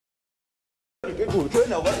Cái củ chuối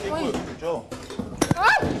nào vẫn cái củ cho.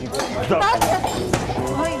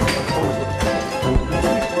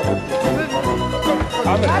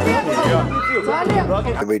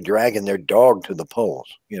 They'll be dragging their dog to the polls,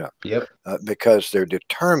 you know, because they're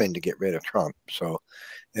determined to get rid of Trump. So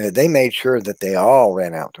they made sure that they all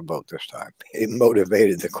ran out to vote this time. It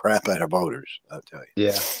motivated the crap out of voters, I'll tell you.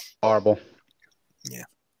 Yeah, horrible. Yeah.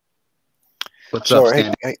 What's up,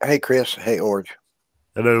 Stan? Hey, Chris. Hey, Orge.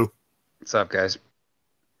 Hello. What's up, guys?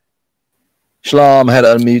 Shalom, I had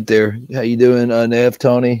to unmute there. How you doing, Nev,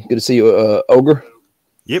 Tony? Good to see you, Ogre.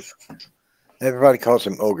 Yep. Everybody calls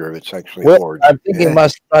him Ogre. It's actually Orge. I'm thinking my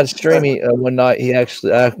streaming one night.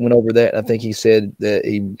 I went over that. I think he said that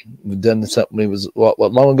he done something. He was what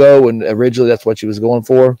long ago, and originally that's what you was going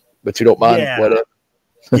for. But you don't mind whatever.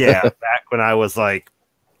 Yeah, back when I was like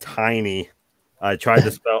tiny, I tried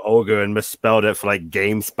to spell Ogre and misspelled it for like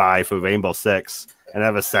Game Spy for Rainbow Six, and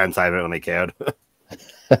ever since I haven't really cared.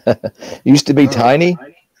 Used to be tiny,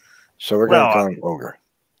 so we're going to call him Ogre.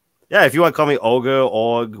 Yeah, if you want to call me Ogre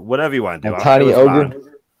or whatever you want to do. Tiny Ogre.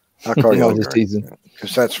 I'll call you Ogre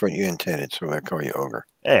because that's what you intended. So I call you Ogre.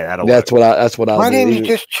 Hey, that's what I. Why didn't you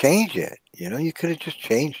just change it? You know, you could have just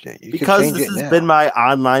changed it. Because this has been my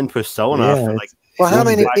online persona for like. Well, how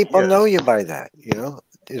many people know you by that? You know,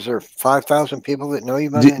 is there 5,000 people that know you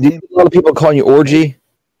by that name? A lot of people calling you Orgy.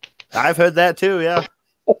 I've heard that too. Yeah.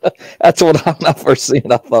 That's what I first seen.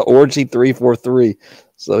 I thought Orgy 343.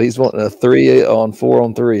 So he's wanting a 3 on 4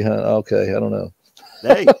 on 3, huh? Okay, I don't know.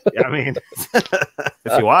 Hey, I mean,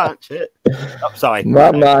 if you want, shit. I'm sorry.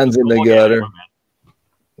 My mind's in the gutter.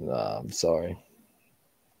 Nah, I'm sorry.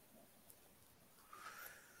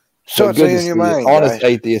 So it's in your mind. Honest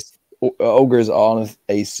atheist. Ogre is honest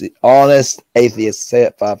atheist. Say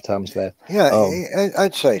it 5 times fast. Yeah,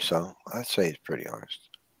 I'd say so. I'd say he's pretty honest.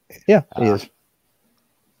 Yeah, he is.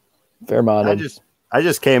 Fair-minded. I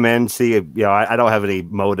just came in, see, you know, I don't have any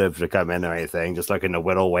motive to come in or anything. Just looking to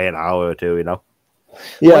whittle away an hour or two, you know.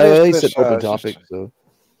 Yeah, at least an open topic.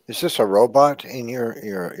 Is this a robot in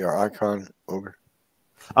your icon, Ogre?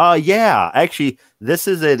 Yeah. Actually, this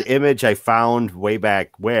is an image I found way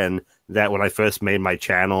back when I first made my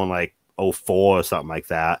channel in like 04 or something like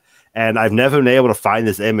that. And I've never been able to find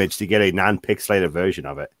this image to get a non-pixelated version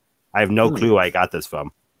of it. I have no clue where I got this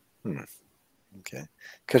from. Okay.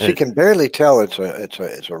 Because you can barely tell it's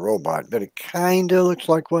a robot, but it kind of looks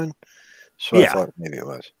like one. So I thought maybe it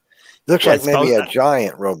was. It looks like maybe a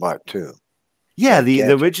giant robot too. Yeah, the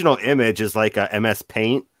original image is like a MS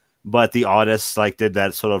Paint, but the artists like did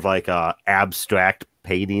that sort of like abstract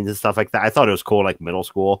paintings and stuff like that. I thought it was cool, like middle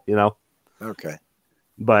school, you know. Okay.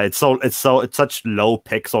 But it's such low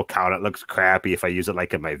pixel count. It looks crappy if I use it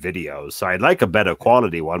like in my videos. So I'd like a better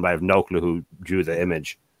quality one, but I have no clue who drew the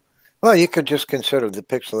image. Well, you could just consider the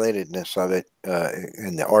pixelatedness of it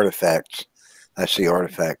and the artifacts. I see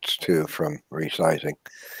artifacts too from resizing.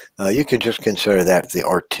 You could just consider that the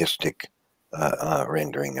artistic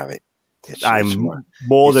rendering of it. I'm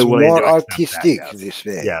more than willing to artistic. That, yes. This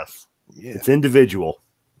way. Yes, yeah. It's individual.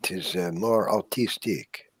 It is more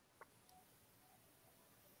artistic.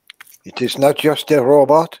 It is not just a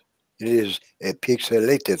robot. It is a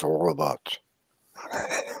pixelated robot.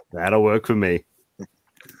 That'll work for me.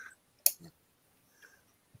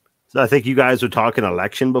 So I think you guys were talking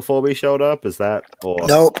election before we showed up. Is that? Or?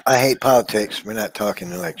 Nope. I hate politics. We're not talking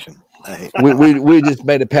election. I hate we just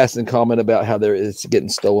made a passing comment about how it's getting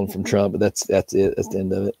stolen from Trump, but that's it. That's the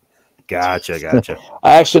end of it. Gotcha.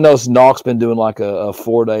 I actually noticed Knox been doing like a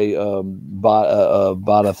 4-day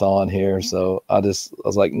botathon here, so I was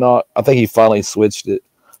like, no, I think he finally switched it.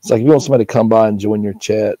 It's like if you want somebody to come by and join your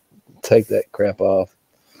chat, take that crap off.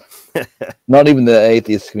 Not even the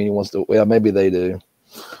atheist community wants to. Yeah, maybe they do.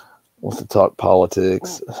 Wants to talk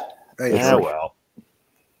politics. Yeah, well.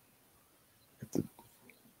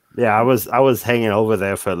 Yeah, I was hanging over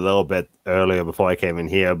there for a little bit earlier before I came in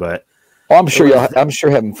here, but I'm sure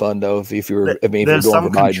having fun though. If you're, there's some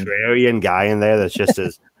contrarian guy in there that's just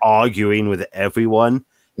is arguing with everyone,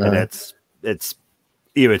 and it's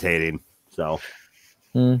irritating. So,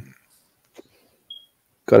 got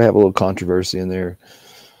to have a little controversy in there.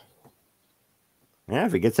 Yeah,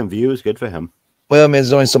 if he gets some views, good for him. Well, I mean,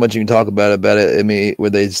 there's only so much you can talk about it. I mean, where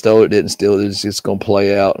they stole it, didn't steal it, it's just going to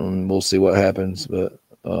play out, and we'll see what happens. But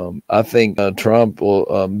I think Trump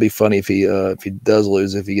will be funny if he does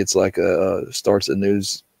lose. If he gets like starts a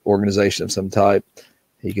news organization of some type,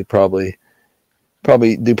 he could probably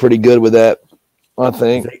do pretty good with that. I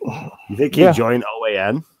think. You think he'd join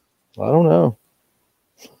OAN? I don't know,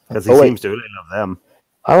 because he seems to really love them.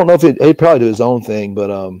 I don't know if he'd probably do his own thing, but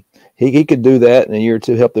he could do that in a year or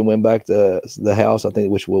two, help them win back the House, I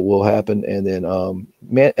think, which will happen. And then,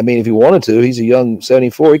 man, I mean, if he wanted to, he's a young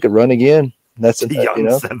 74. He could run again. That's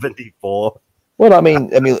Young 74. Well, I mean,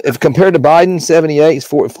 if compared to Biden,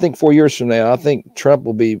 78, I think 4 years from now, I think Trump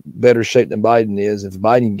will be better shape than Biden is. If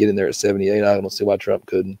Biden can get in there at 78, I don't see why Trump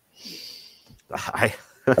couldn't. I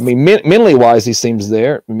mean, mentally wise, he seems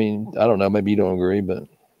there. I mean, I don't know. Maybe you don't agree, but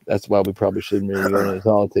that's why we probably shouldn't really go into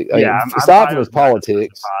politics. Yeah, aside from his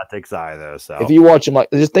politics either. So if you watch him,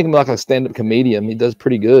 just think of him like a stand-up comedian. He does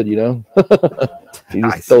pretty good, you know. You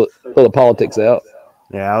just throw the politics out.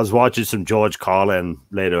 Yeah, I was watching some George Carlin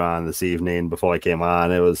later on this evening before I came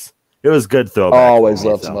on. It was good throwback. I always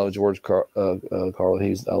loved some of George Carlin.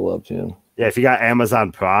 I loved him. Yeah, if you got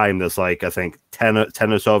Amazon Prime, there's like I think 10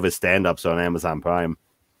 or so of his stand-ups on Amazon Prime.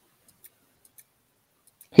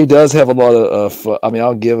 He does have a lot of. I mean,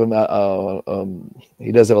 I'll give him.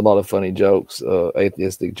 He does have a lot of funny jokes,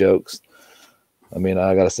 atheistic jokes. I mean,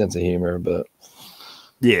 I got a sense of humor, but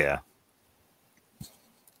yeah.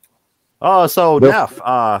 Oh, so Neff,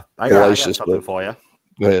 I got something for you.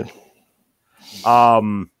 Go ahead.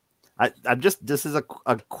 This is a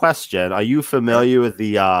question. Are you familiar with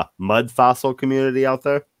the mud fossil community out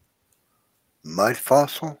there? Mud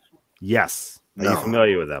fossil? Yes. Are No. you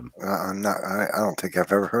familiar with them? I'm not. I don't think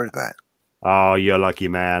I've ever heard of that. Oh, you're lucky,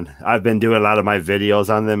 man. I've been doing a lot of my videos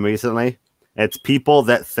on them recently. It's people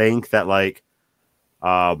that think that like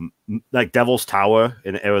Devil's Tower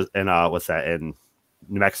in what's that in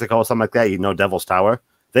New Mexico or something like that. You know Devil's Tower?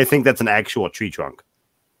 They think that's an actual tree trunk.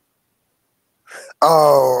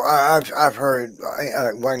 Oh, I've heard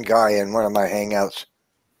one guy in one of my hangouts.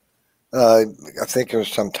 I think it was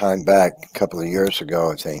some time back, a couple of years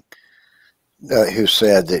ago, I think, who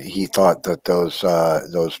said that he thought that those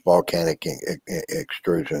volcanic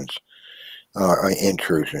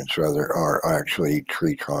intrusions rather are actually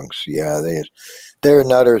tree trunks. Yeah, they're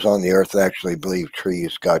nutters on the earth that actually believe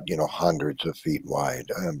trees got hundreds of feet wide.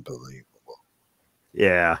 Unbelievable.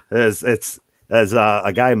 Yeah, it's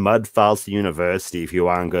a guy Mud Falls University. If you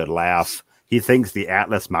want a good laugh, he thinks the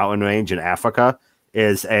Atlas Mountain Range in Africa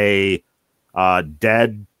is a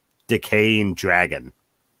dead, decaying dragon.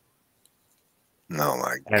 Oh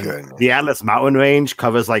my goodness! The Atlas Mountain Range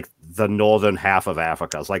covers like the northern half of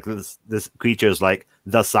Africa. It's like this creature is like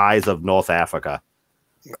the size of North Africa.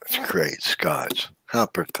 That's great, Scott. How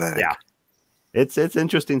pathetic! Yeah, it's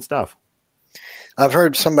interesting stuff. I've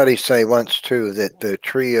heard somebody say once too that the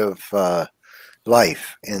tree of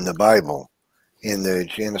life in the Bible, in the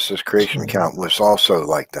Genesis creation account, was also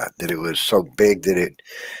like that. That it was so big that it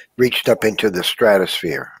reached up into the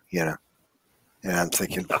stratosphere. And I'm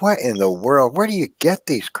thinking, what in the world? Where do you get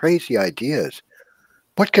these crazy ideas?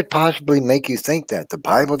 What could possibly make you think that? The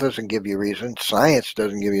Bible doesn't give you reasons. Science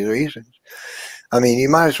doesn't give you reasons. I mean, you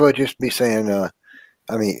might as well just be saying, I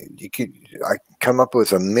come up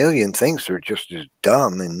with a million things that are just as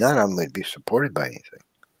dumb, and none of them would be supported by anything.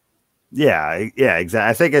 Yeah, exactly.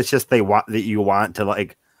 I think it's just you want to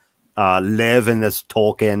like live in this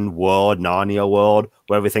Tolkien world, Narnia world,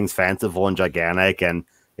 where everything's fanciful and gigantic, and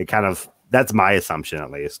it kind of. That's my assumption, at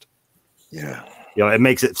least. Yeah. It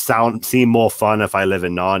makes it seem more fun if I live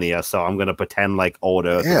in Narnia, so I'm going to pretend like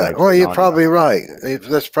older. Yeah, well, you're probably right.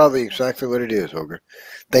 That's probably exactly what it is, Ogre.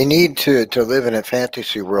 They need to live in a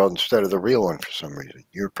fantasy world instead of the real one for some reason.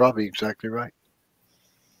 You're probably exactly right.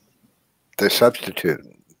 They substitute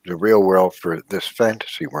the real world for this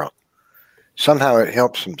fantasy world. Somehow it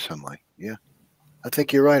helps them some way. Yeah. I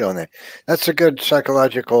think you're right on that. That's a good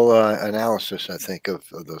psychological analysis, I think, of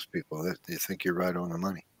those people. They think you're right on the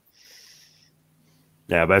money.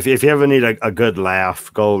 Yeah, but if you ever need a good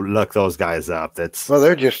laugh, go look those guys up. Well,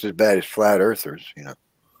 they're just as bad as flat earthers,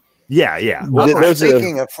 Yeah. Well,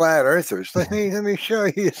 speaking of flat earthers, let me show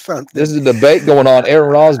you something. There's a debate going on.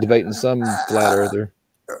 Aaron Ross debating some flat earther.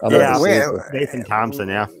 Nathan Thompson.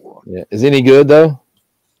 Yeah. Is any good though?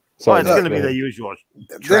 Well, it's going to be the usual.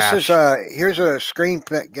 This is here's a screen.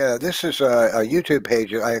 This is a YouTube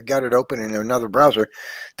page. I got it open in another browser.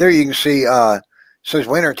 There you can see. Says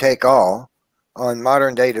winner take all on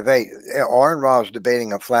modern day debate. Aaron Ross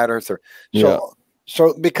debating a flat earther.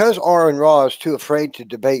 So because Aaron Ross is too afraid to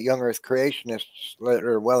debate young Earth creationists that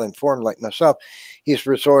are well informed like myself, he's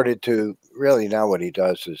resorted to really now what he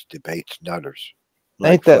does is debates nutters.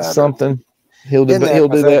 Ain't that something? He'll do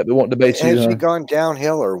that, but won't debate you. Has he gone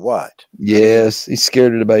downhill or what? Yes, he's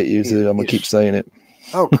scared to debate you. So I'm gonna keep saying it.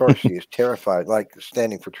 Oh, of course he is terrified. Like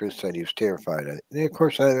Standing for Truth said, he was terrified of it. And of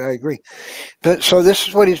course, I agree. But so this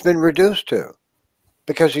is what he's been reduced to,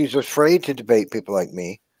 because he's afraid to debate people like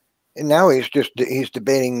me, and now he's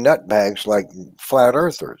debating nutbags like flat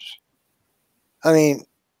earthers. I mean,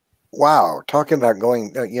 Wow, talking about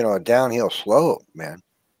going, a downhill slope, man.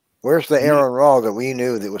 Where's the Aaron Raw that we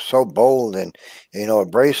knew that was so bold and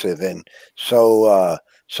abrasive and so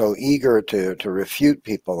eager to refute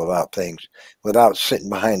people about things without sitting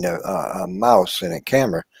behind a mouse and a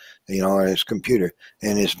camera, on his computer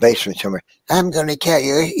in his basement somewhere? I'm going to tell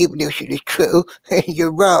you, even if it is true,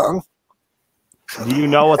 you're wrong. Do you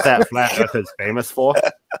know what that flat Earth is famous for?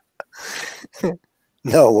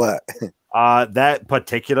 No, what? That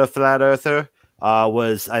particular flat earther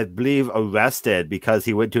was, I believe, arrested because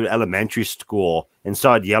he went to elementary school and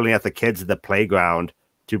started yelling at the kids at the playground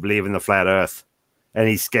to believe in the flat earth. And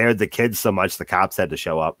he scared the kids so much the cops had to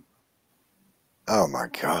show up. Oh, my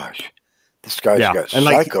gosh. This guy's got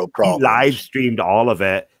psycho problems. He live streamed all of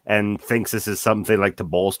it and thinks this is something like to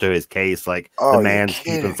bolster his case, like the man's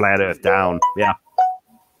keeping flat earth down. Yeah.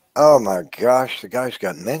 Oh, my gosh. The guy's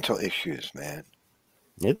got mental issues, man.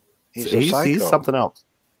 He's a psycho. He's something else.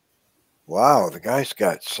 Wow, the guy's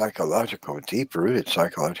got deep-rooted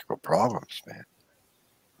psychological problems, man.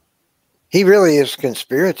 He really is a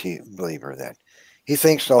conspiracy believer then. He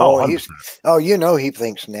thinks the whole, he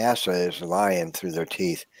thinks NASA is lying through their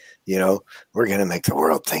teeth. We're going to make the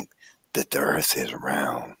world think that the Earth is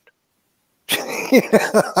round.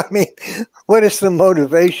 I mean, what is the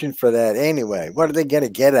motivation for that anyway? What are they going to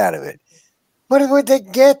get out of it? What would they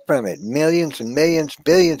get from it? Millions and millions,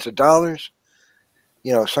 billions of dollars?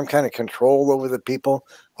 Some kind of control over the people.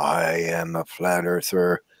 I am a flat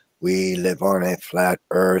earther. We live on a flat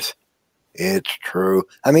earth. It's true.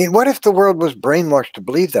 I mean, what if the world was brainwashed to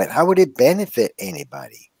believe that? How would it benefit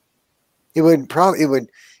anybody? It would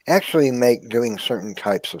actually make doing certain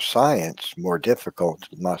types of science more difficult,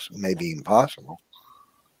 maybe impossible.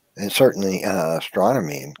 And certainly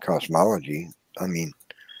astronomy and cosmology. I mean,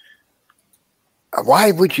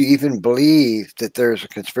 why would you even believe that there's a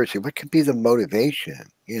conspiracy? What could be the motivation?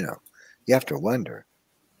 You have to wonder.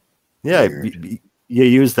 Yeah, you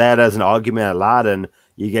use that as an argument a lot, and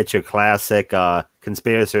you get your classic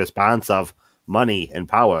conspiracy response of money and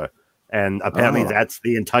power. And apparently that's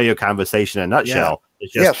the entire conversation in a nutshell.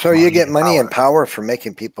 Yeah, so you get money and power for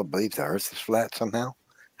making people believe the Earth is flat somehow?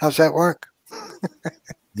 How's that work?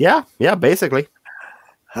 Yeah, basically.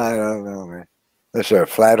 I don't know, man. Is there a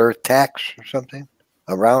flat Earth tax or something?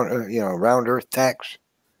 A round Earth tax?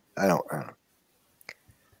 I don't know.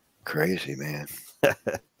 Crazy, man.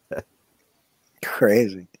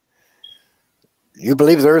 Crazy. You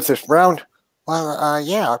believe the Earth is round? Well,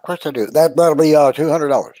 yeah, of course I do. That'll be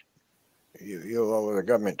 $200. You owe the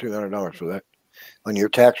government $200 for that on your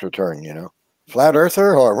tax return. Flat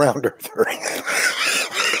Earther or round Earther?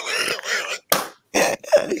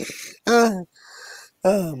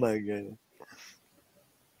 Oh my goodness.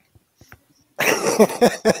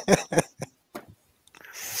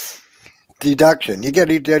 Deduction. You get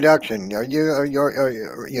a deduction. If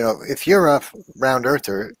you're a round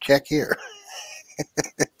earther, check here.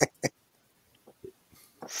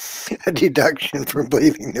 A deduction for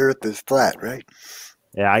believing the Earth is flat, right?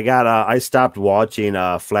 Yeah, I stopped watching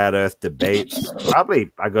flat Earth debates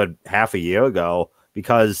probably a good half a year ago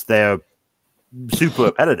because they're super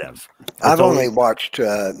repetitive. I've only watched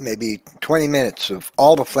maybe 20 minutes of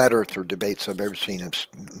all the flat earther debates I've ever seen. I've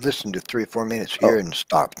listened to 3 or 4 minutes here and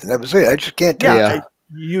stopped. And that was it. I just can't do it.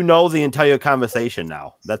 The entire conversation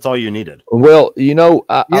now. That's all you needed. Well,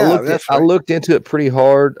 I looked into it pretty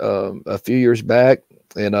hard a few years back.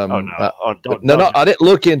 And I didn't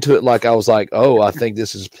look into it like I was like, oh, I think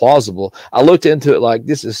this is plausible. I looked into it like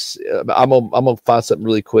this is. I'm gonna find something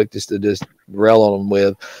really quick just to rail on them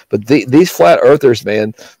with. But these flat earthers,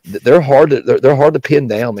 man, they're hard to pin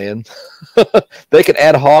down, man. They can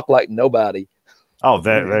ad hoc like nobody. Oh,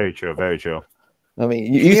 very, very true, very true. I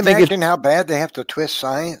mean, you imagine how bad they have to twist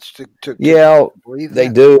science to believe they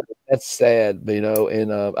that? do. That's sad, and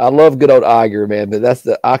I love good old Iger, man, but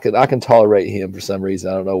I can tolerate him for some reason.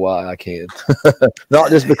 I don't know why I can. Not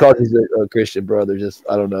just because he's a Christian brother, just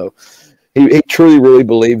I don't know. He truly really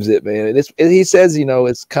believes it, man. And he says,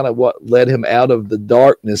 it's kind of what led him out of the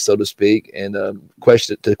darkness, so to speak, and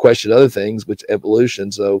question other things, which evolution.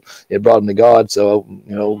 So it brought him to God. So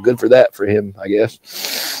good for that for him, I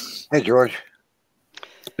guess. Hey, George.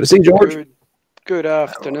 Good to see George. Good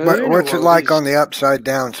afternoon. What's it like on the upside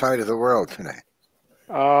down side of the world today?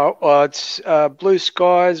 Well, it's blue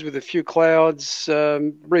skies with a few clouds.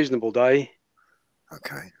 Reasonable day.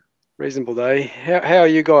 Okay. Reasonable day. How are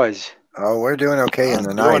you guys? Oh, we're doing okay in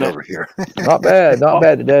the night over here. Not bad. Not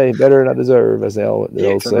bad today. Better than I deserve, as they all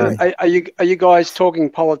say. Are you guys talking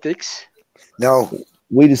politics? No.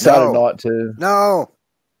 We decided not to. No.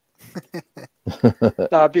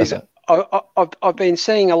 No, because I've been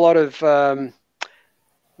seeing a lot of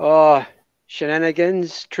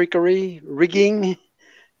shenanigans, trickery, rigging.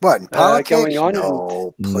 What, in politics? Going on?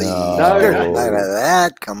 No, please. No. There's none of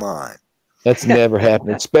that. Come on. That's never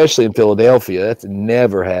happened, especially in Philadelphia. That's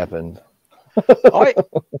never happened.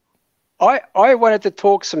 I wanted to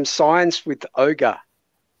talk some science with Ogre.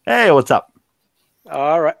 Hey, what's up?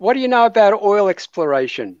 All right. What do you know about oil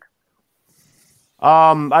exploration?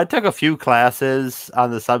 I took a few classes on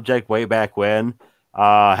the subject way back when.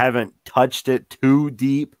 Haven't touched it too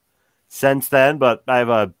deep since then, but I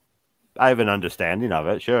have an understanding of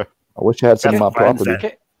it. Sure. I wish I had some of my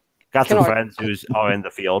property. Got some friends who are in the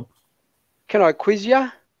field. Can I quiz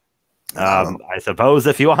you? I suppose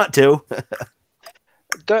if you want to.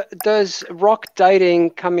 Does rock dating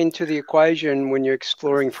come into the equation when you're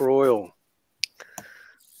exploring for oil?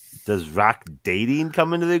 Does rock dating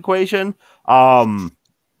come into the equation? I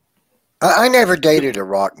never dated a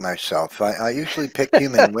rock myself. I usually pick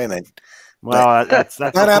human women. Well, that's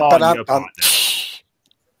a flaw in your part.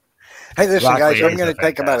 Hey, listen, Rock guys, I'm layers going are to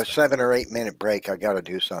take about a fantastic. 7 or 8 minute break. I got to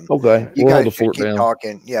do something. Okay. You We'll guys hold the should fort keep down.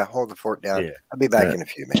 talking. Yeah, hold the fort down. Yeah. I'll be back Yeah. in a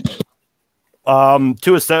few minutes.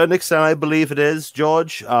 To a certain extent, I believe it is,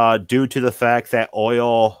 George, due to the fact that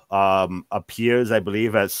oil appears, I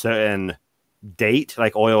believe, at a certain date.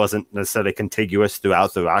 Like oil isn't necessarily contiguous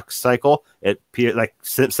throughout the rock cycle. It appears like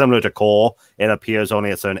similar to coal. It appears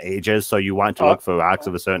only at certain ages, so you want to look for rocks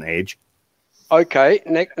of a certain age. Okay.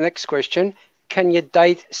 Next question. Can you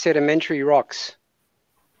date sedimentary rocks?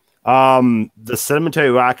 The sedimentary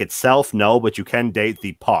rock itself, no, but you can date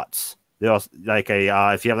the pots. There's like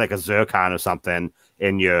if you have like a zircon or something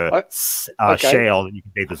in your shale, then you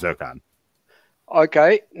can date the zircon.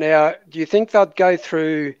 Okay. Now, do you think they'd go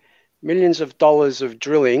through millions of dollars of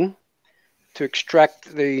drilling to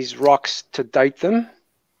extract these rocks to date them?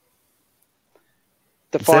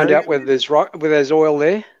 To find out whether there's oil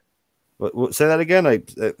there? Say that again.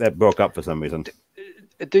 That broke up for some reason.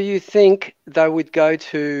 Do you think they would go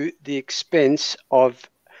to the expense of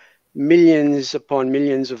millions upon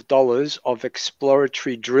millions of dollars of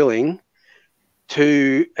exploratory drilling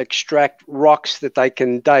to extract rocks that they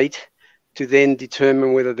can date to then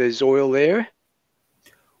determine whether there's oil there?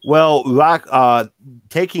 Well,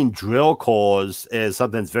 taking drill cores is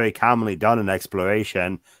something that's very commonly done in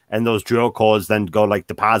exploration, and those drill cores then go like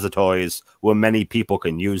depositories where many people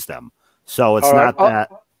can use them. So it's not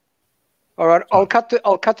that. All right, I'll cut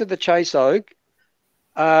to the chase, Og.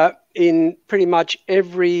 In pretty much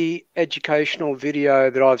every educational video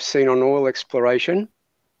that I've seen on oil exploration,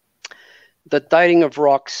 the dating of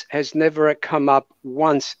rocks has never come up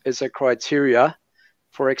once as a criteria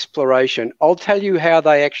for exploration. I'll tell you how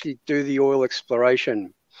they actually do the oil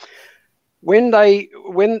exploration.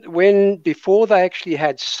 Before they actually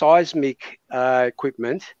had seismic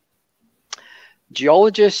equipment,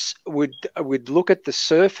 geologists would look at the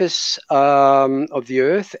surface of the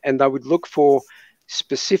earth, and they would look for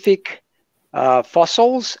specific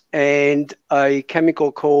fossils and a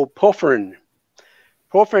chemical called porphyrin.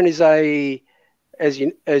 Porphyrin is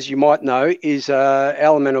as you might know, is an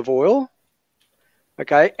element of oil.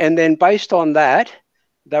 Okay, and then based on that,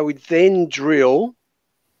 they would then drill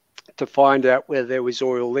to find out whether there was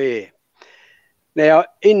oil there. Now,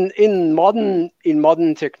 in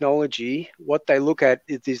modern technology, what they look at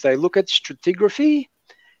is they look at stratigraphy.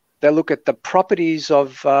 They look at the properties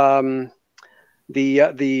of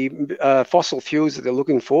the fossil fuels that they're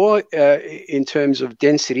looking for in terms of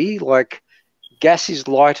density. Like gas is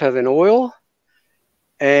lighter than oil,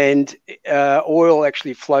 and oil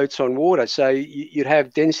actually floats on water. So you'd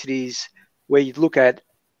have densities where you'd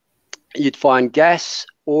find gas,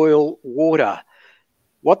 oil, water.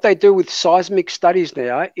 What they do with seismic studies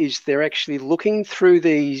now is they're actually looking through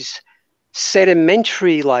these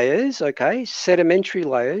sedimentary layers,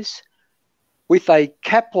 with a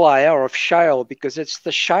cap layer of shale, because it's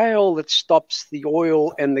the shale that stops the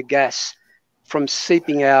oil and the gas from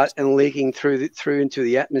seeping out and leaking through into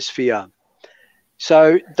the atmosphere.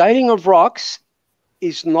 So dating of rocks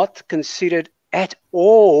is not considered at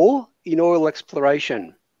all in oil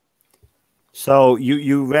exploration. So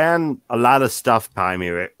you ran a lot of stuff by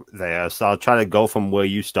me there, so I'll try to go from where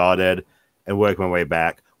you started and work my way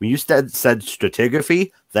back. When you said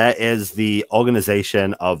stratigraphy, that is the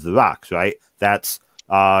organization of the rocks, right? That's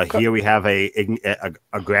here we have a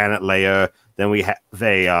granite layer, then we have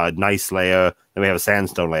a gneiss layer, then we have a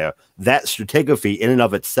sandstone layer. That stratigraphy in and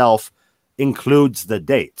of itself includes the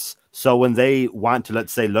dates. So when they want to,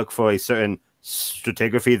 let's say, look for a certain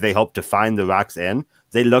stratigraphy they hope to find the rocks in,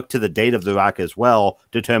 they look to the date of the rock as well,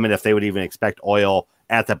 determine if they would even expect oil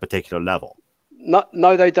at that particular level.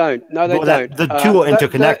 No, they don't. No, they don't. The two are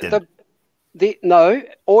interconnected. No,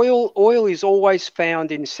 oil is always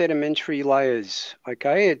found in sedimentary layers.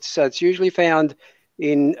 Okay, it's usually found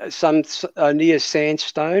in some near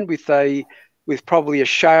sandstone with probably a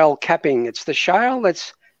shale capping. It's the shale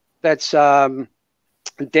that's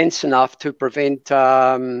dense enough to prevent.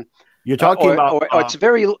 You're talking about.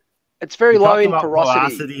 It's very low in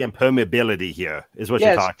porosity and permeability here. Is what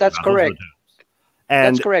you're talking that's about. Correct.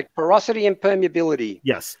 And that's correct. Porosity and permeability.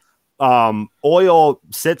 Yes. Oil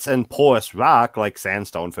sits in porous rock, like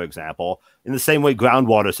sandstone, for example, in the same way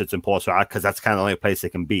groundwater sits in porous rock, because that's kind of the only place it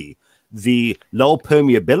can be. The low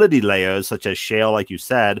permeability layers, such as shale, like you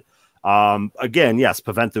said, again, yes,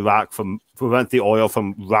 prevent the oil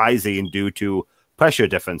from rising due to pressure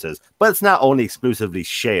differences. But it's not only exclusively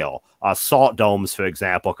shale. Salt domes, for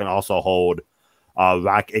example, can also hold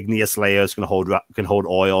rock. Igneous layers can hold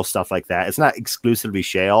oil, stuff like that. It's not exclusively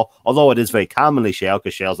shale, although it is very commonly shale,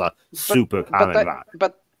 because shales are super common rock.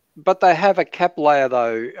 But they have a cap layer,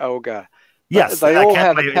 though, Olga. Yes, they all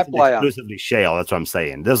have a cap layer. Exclusively shale. That's what I'm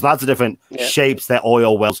saying. There's lots of different shapes that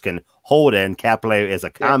oil wells can hold in. Cap layer is a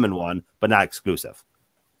common one, but not exclusive.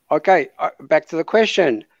 Okay, back to the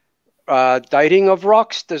question. Dating of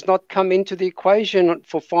rocks does not come into the equation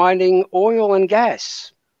for finding oil and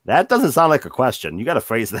gas. That doesn't sound like a question. You got to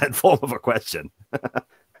phrase that in form of a question.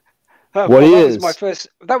 That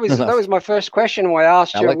was my first question when I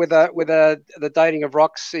asked you whether the dating of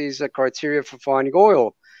rocks is a criteria for finding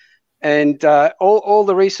oil. And all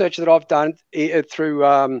the research that I've done through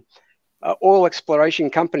oil exploration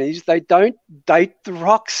companies, they don't date the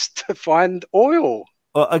rocks to find oil.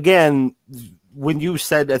 Again, when you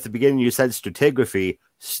said at the beginning, you said stratigraphy,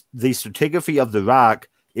 the stratigraphy of the rock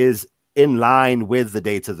is in line with the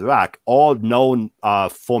dates of the rock. All known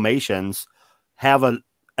formations have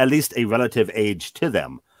at least a relative age to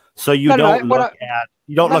them. So you don't look at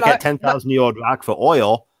 10,000-year-old rock for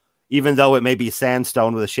oil, even though it may be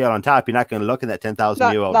sandstone with a shale on top. You're not going to look at that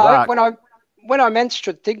 10,000-year-old rock. When I meant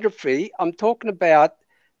stratigraphy, I'm talking about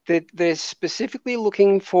that they're specifically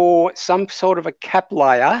looking for some sort of a cap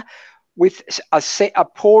layer with a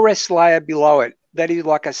porous layer below it that is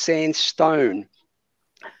like a sandstone.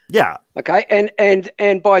 Yeah. Okay.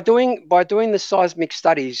 And by doing the seismic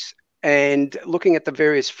studies and looking at the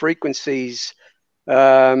various frequencies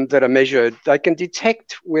that are measured, they can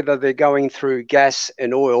detect whether they're going through gas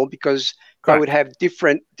and oil, because they would have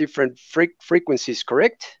different frequencies.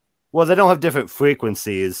 Correct? Well, they don't have different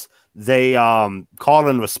frequencies. They call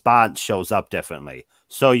and response shows up differently.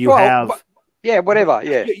 So you have. Yeah, whatever.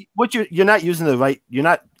 Yeah. You're not using the right. You're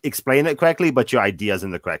not explaining it correctly, but your idea's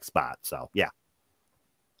in the correct spot. So yeah.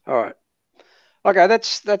 All right. Okay,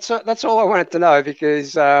 that's all I wanted to know,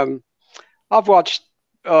 because I've watched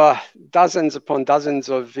dozens upon dozens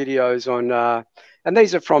of videos on, and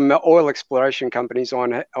these are from oil exploration companies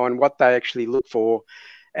on what they actually look for,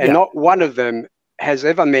 and not one of them has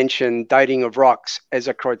ever mentioned dating of rocks as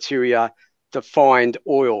a criteria to find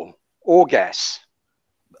oil or gas.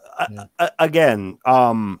 Again,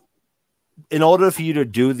 in order for you to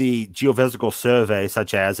do the geophysical survey,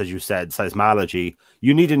 such as you said, seismology,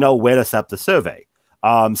 you need to know where to set the survey.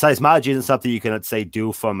 Seismology isn't something you can, let's say,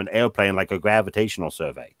 do from an airplane, like a gravitational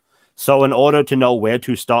survey. So in order to know where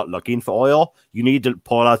to start looking for oil, you need to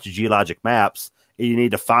pull out your geologic maps, and you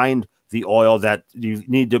need to find the oil. That you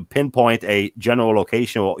need to pinpoint a general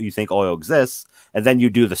location where you think oil exists, and then you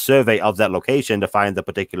do the survey of that location to find the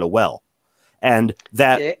particular well. And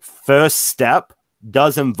that first step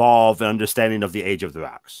does involve an understanding of the age of the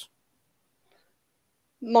rocks.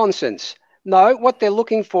 Nonsense. No, what they're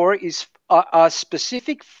looking for is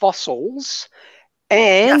specific fossils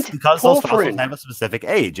and because those fossils have a specific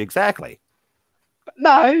age. Exactly.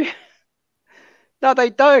 No,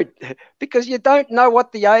 they don't, because you don't know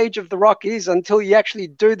what the age of the rock is until you actually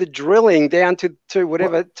do the drilling down to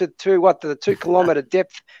the 2 kilometer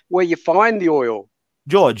depth where you find the oil.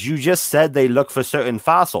 George, you just said they look for certain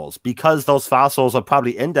fossils, because those fossils are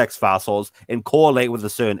probably index fossils and correlate with a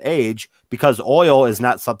certain age, because oil is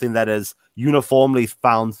not something that is uniformly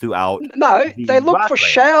found throughout. No, they look for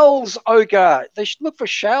shells, Olga. They should look for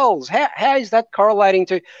shells. How is that correlating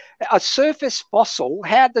to a surface fossil?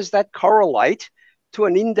 How does that correlate to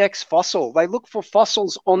an index fossil? They look for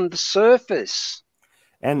fossils on the surface.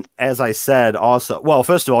 And as I said, also, well,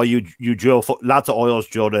 first of all, you drill lots of oils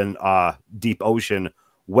drilled in deep ocean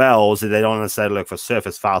wells, and they don't necessarily look for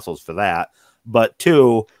surface fossils for that. But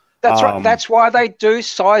two, that's right. That's why they do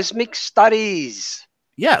seismic studies.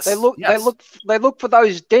 Yes, they look for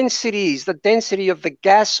those densities, the density of the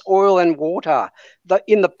gas, oil, and water,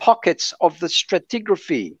 in the pockets of the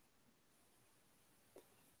stratigraphy.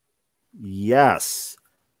 Yes,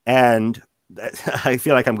 and I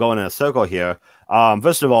feel like I'm going in a circle here.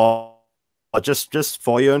 First of all, just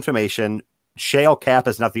for your information, shale cap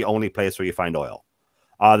is not the only place where you find oil.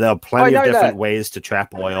 There are plenty of different ways to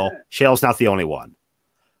trap oil. Shale's not the only one,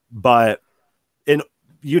 but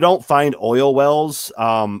you don't find oil wells.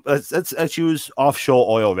 Let's use offshore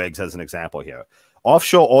oil rigs as an example here.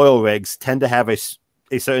 Offshore oil rigs tend to have a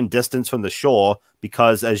certain distance from the shore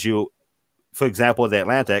because, for example, the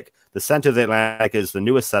Atlantic, the center of the Atlantic is the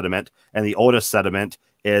newest sediment, and the oldest sediment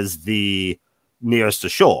is the nearest to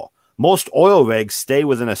shore. Most oil rigs stay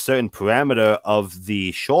within a certain parameter of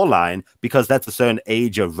the shoreline because that's a certain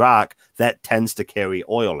age of rock that tends to carry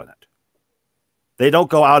oil in it. They don't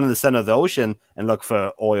go out in the center of the ocean and look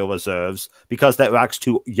for oil reserves because that rock's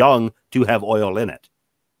too young to have oil in it.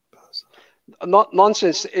 Not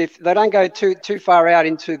nonsense. If they don't go too far out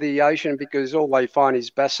into the ocean because all they find is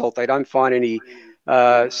basalt, they don't find any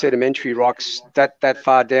sedimentary rocks that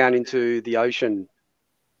far down into the ocean.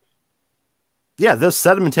 Yeah, this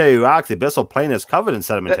sedimentary rock, the abyssal plain is covered in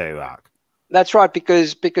sedimentary rock. That's right,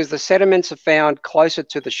 because the sediments are found closer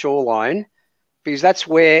to the shoreline, because that's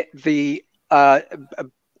where the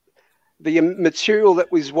material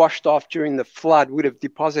that was washed off during the flood would have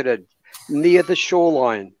deposited near the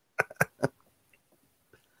shoreline.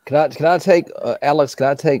 Can I take Alex? Can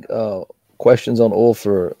I take questions on oil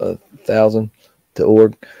for 1,000 to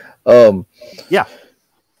org? Yeah,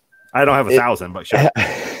 I don't have 1,000, but sure.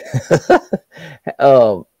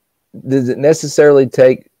 Does it necessarily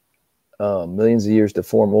take millions of years to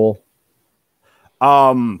form oil?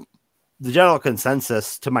 The general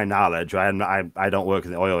consensus, to my knowledge, right? I don't work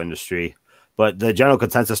in the oil industry, but the general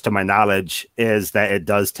consensus, to my knowledge, is that it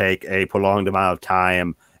does take a prolonged amount of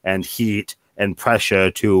time and heat and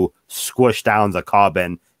pressure to squish down the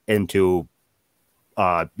carbon into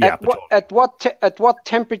at what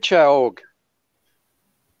temperature, Og?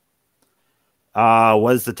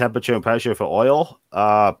 What is the temperature and pressure for oil?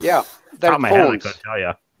 Yeah, top of my head, I couldn't tell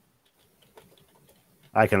you.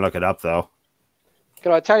 I can look it up though.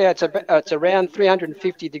 Can I tell you, it's around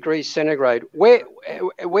 350 degrees centigrade. Where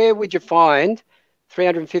would you find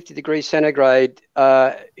 350 degrees centigrade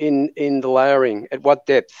in the layering? At what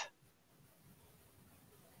depth?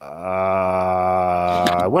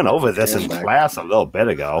 I went over this in class a little bit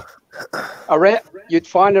ago. You'd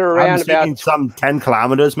find it around about some 10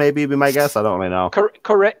 kilometers, maybe be my guess. I don't really know.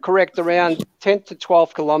 Correct. Around 10 to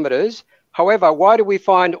 12 kilometers. However, why do we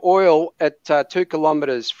find oil at 2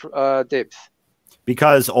 kilometers depth?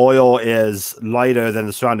 Because oil is lighter than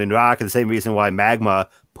the surrounding rock, and the same reason why magma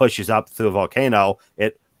pushes up through a volcano.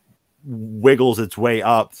 It wiggles its way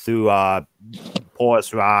up through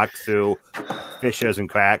porous rock, through fissures and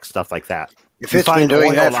cracks, stuff like that. If it's been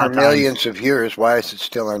doing that for millions of years, why is it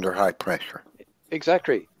still under high pressure?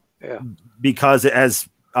 Exactly. Yeah. Because, as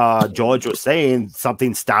George was saying,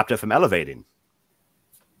 something stopped it from elevating.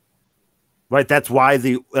 Right. That's why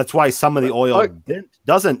some of the oil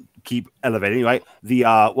doesn't keep elevating. Right. The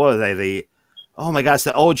what are they? Oh my gosh!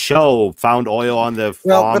 The old show found oil on the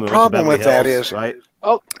farm. Well, the problem with that is right.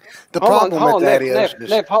 Oh, the problem with that is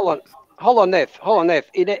Neff, hold on, Neff.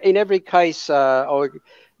 In every case,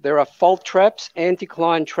 there are fault traps,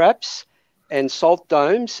 anticline traps, and salt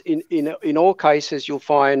domes. In all cases, you'll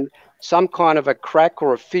find some kind of a crack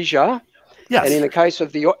or a fissure. Yes. And in the case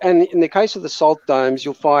of the salt domes,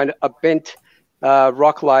 you'll find a bent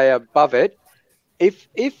rock layer above it. If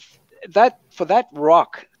for that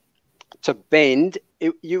rock to bend,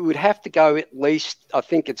 you would have to go at least, I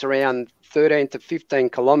think it's around 13 to 15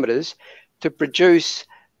 kilometers to produce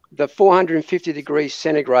the 450 degrees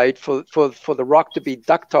centigrade for the rock to be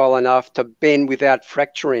ductile enough to bend without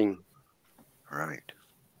fracturing. Right.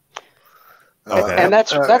 Okay. And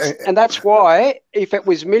that's why, if it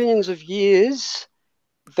was millions of years,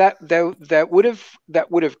 that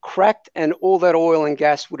would have cracked, and all that oil and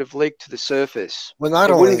gas would have leaked to the surface. Well, not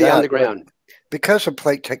it only wouldn't be that, underground. Because of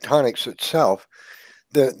plate tectonics itself,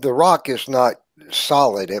 the rock is not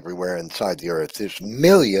solid everywhere inside the earth. There's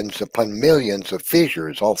millions upon millions of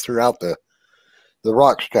fissures all throughout the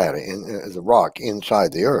rock strata, the rock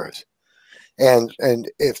inside the earth. And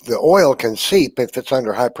if the oil can seep, if it's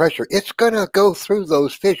under high pressure, it's going to go through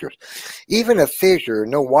those fissures. Even a fissure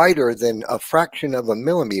no wider than a fraction of a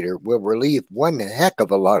millimeter will relieve one heck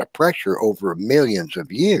of a lot of pressure over millions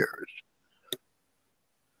of years.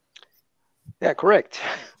 Yeah, correct.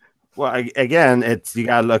 Well, again, you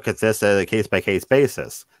got to look at this at a case-by-case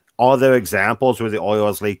basis. Are there examples where the oil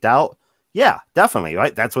is leaked out? Yeah, definitely,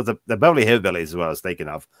 right? That's what the Beverly Hillbillies is what I was thinking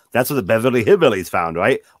of. That's what the Beverly Hillbillies found,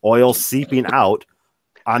 right? Oil seeping out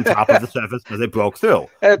on top of the surface because it broke through.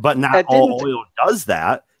 But not all oil does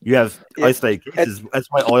that. You have isolated cases. That's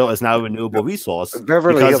why oil is now a renewable resource.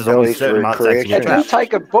 Beverly because there's only Hillbillies certain were amounts that can be It didn't trapped.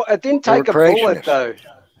 take it didn't take a bullet though.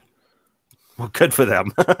 Well, good for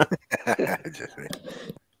them.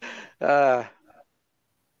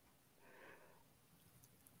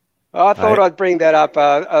 I thought I'd bring that up.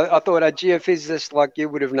 I thought a geophysicist like you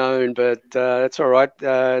would have known, but it's all right.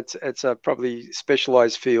 It's a probably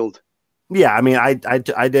specialized field. Yeah, I mean, I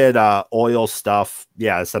did oil stuff.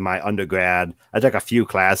 Yeah, so my undergrad. I took a few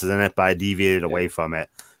classes in it, but I deviated away from it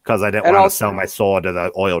because I didn't want to sell my soul to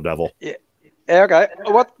the oil devil. Yeah. Okay.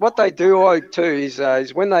 What they do too is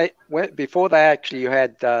before they actually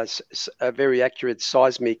had a very accurate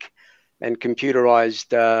seismic and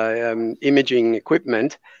computerized imaging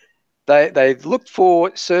equipment. They look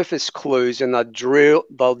for surface clues and they'll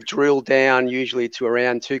drill down usually to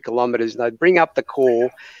around 2 kilometers and they'd bring up the core,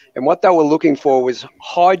 and what they were looking for was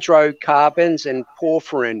hydrocarbons and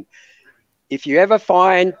porphyrin. If you ever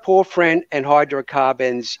find porphyrin and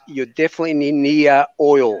hydrocarbons, you're definitely near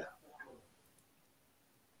oil.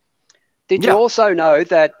 Did you also know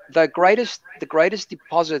that the greatest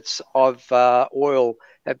deposits of oil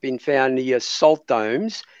have been found near salt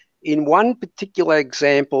domes? In one particular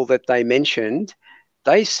example that they mentioned,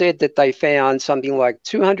 they said that they found something like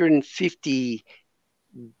 250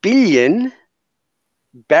 billion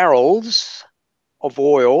barrels of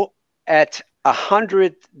oil at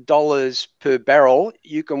 $100 per barrel.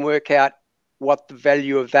 You can work out what the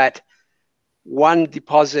value of that one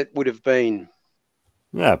deposit would have been.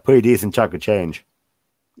 Yeah, pretty decent chunk of change.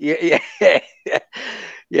 Yeah.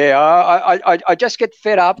 I just get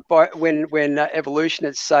fed up by when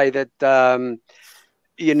evolutionists say that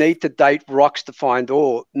you need to date rocks to find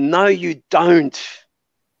oil. No, you don't.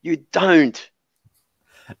 You don't.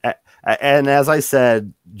 And as I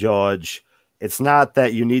said, George, it's not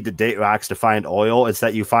that you need to date rocks to find oil. It's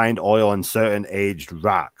that you find oil in certain aged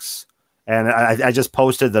rocks. And I just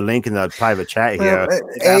posted the link in the private chat here.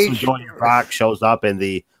 The vast majority of rock shows up in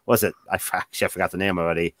the, what's it? I forgot the name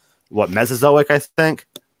already. What, Mesozoic, I think?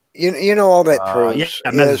 You know, all that proves is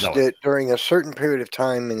Mesozoic. that during a certain period of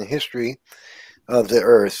time in the history of the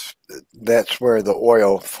Earth, that's where the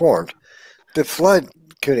oil formed. The flood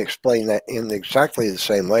could explain that in exactly the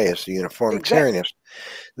same way as the uniformitarianist.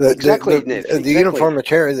 The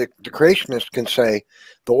uniformitarian, the creationist can say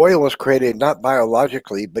the oil was created not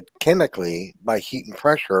biologically but chemically by heat and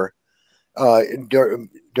pressure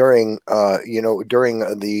during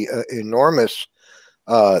the enormous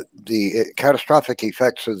the catastrophic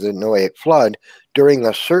effects of the Noahic flood during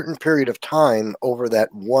a certain period of time over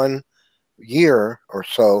that 1 year or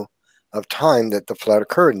so of time that the flood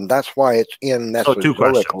occurred. And that's why it's in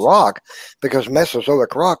Mesozoic rock, because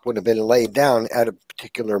Mesozoic rock would have been laid down at a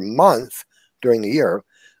particular month during the year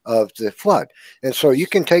of the flood. And so you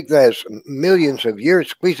can take that as millions of years,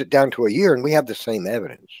 squeeze it down to a year, and we have the same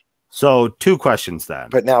evidence. So 2 questions then.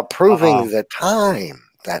 But now proving the time,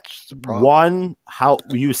 that's the problem. One, how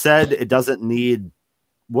you said it doesn't need.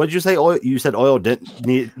 What did you say? Oil? You said oil didn't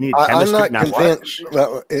need chemistry. I'm not convinced.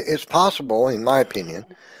 Well, it's possible, in my opinion,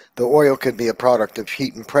 the oil could be a product of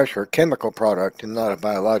heat and pressure, chemical product, and not a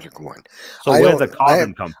biological one. So where does the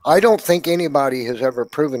carbon come from? I don't think anybody has ever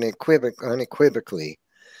proven unequivocally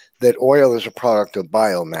that oil is a product of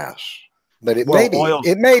biomass. But it may be.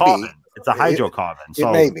 It may be. It's a hydrocarbon.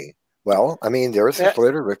 It may be. Well, I mean, the Earth is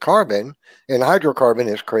littered with carbon, and hydrocarbon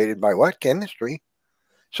is created by what? Chemistry.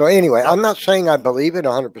 So anyway, I'm not saying I believe it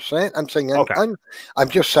 100%. I'm saying I'm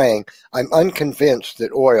just saying I'm unconvinced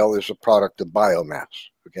that oil is a product of biomass.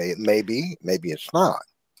 Okay, it may be, maybe it's not.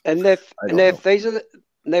 And if these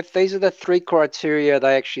are the 3 criteria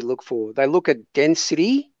they actually look for. They look at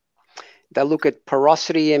density, they look at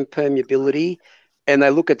porosity and permeability, and they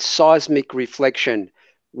look at seismic reflection.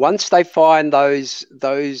 Once they find those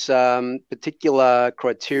particular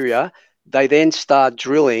criteria, they then start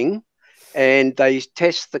drilling, and they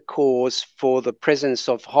test the cores for the presence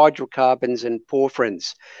of hydrocarbons and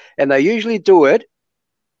porphyrins, and they usually do it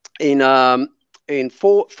in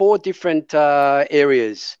four different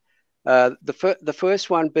areas. The first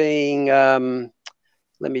one being,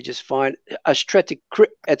 let me just find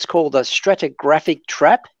it's called a stratigraphic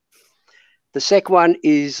trap. The second one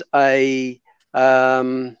is a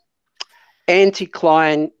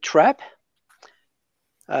anticline trap.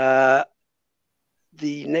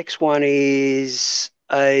 The next one is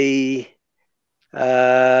a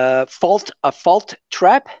fault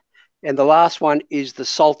trap, and the last one is the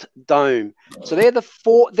salt dome. So they're the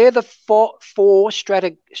four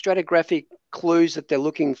stratigraphic clues that they're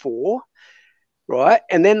looking for, right?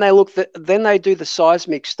 And then they do the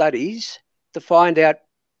seismic studies to find out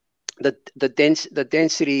the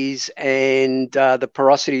densities and the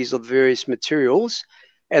porosities of various materials.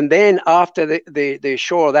 And then after they're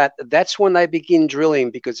sure of that, that's when they begin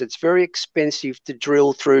drilling, because it's very expensive to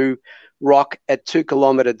drill through rock at 2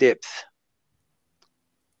 kilometer depth.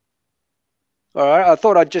 All right, I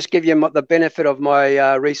thought I'd just give you the benefit of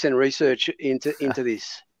my recent research into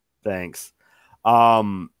this. Thanks.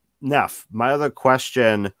 Neff, my other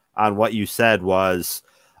question on what you said was,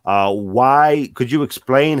 why could you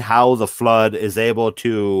explain how the flood is able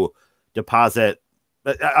to deposit?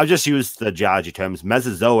 I'll just use the geology terms: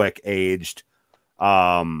 Mesozoic aged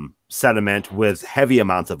sediment with heavy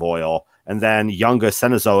amounts of oil, and then younger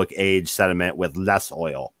Cenozoic aged sediment with less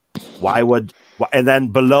oil. Why would? And then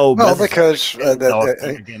below, well, because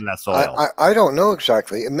again, less oil. I don't know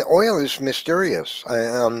exactly. Oil is mysterious.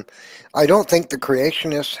 I don't think the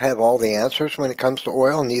creationists have all the answers when it comes to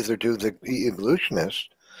oil, neither do the evolutionists.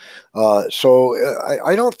 So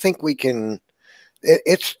I don't think we can.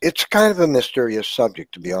 It's kind of a mysterious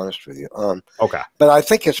subject, to be honest with you. Okay, but I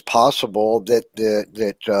think it's possible that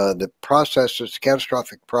the processes,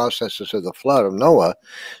 catastrophic processes of the flood of Noah,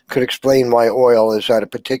 could explain why oil is at a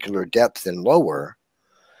particular depth and lower,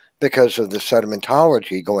 because of the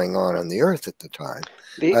sedimentology going on the Earth at the time,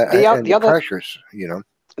 the other pressures, you know.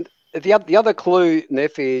 The other clue,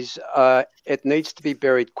 Neff, is it needs to be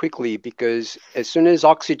buried quickly, because as soon as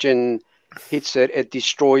oxygen hits it, it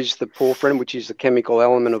destroys the porphyrin, which is the chemical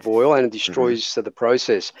element of oil, and it destroys the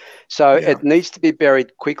process. So it needs to be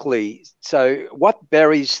buried quickly. So what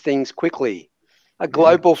buries things quickly? A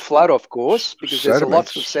global flood, of course, because there's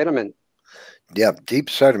lots of sediment. Yeah, deep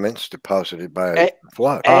sediments deposited by a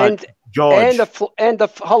flood. And George. And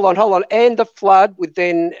the flood would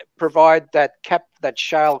then provide that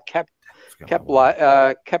shale cap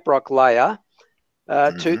rock layer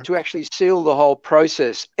to actually seal the whole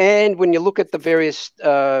process. And when you look at the various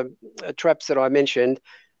traps that I mentioned,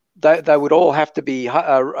 they would all have to be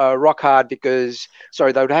rock hard, because they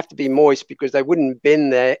would have to be moist, because they wouldn't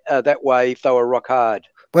bend that way if they were rock hard.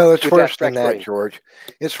 Well, it's worse than that, George.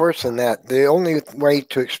 It's worse than that. The only way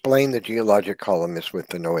to explain the geologic column is with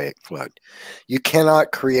the Noahic flood. You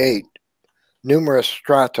cannot create numerous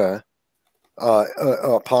strata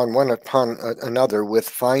upon another with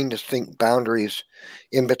fine, distinct boundaries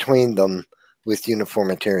in between them with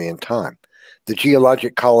uniformitarian time. The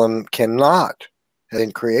geologic column cannot have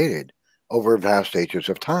been created over vast ages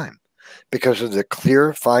of time, because of the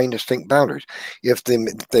clear, fine, distinct boundaries. If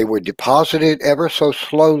they were deposited ever so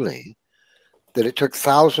slowly, that it took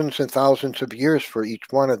thousands and thousands of years for each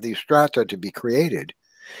one of these strata to be created,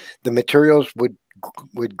 the materials would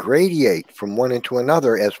gradiate from one into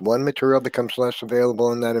another as one material becomes less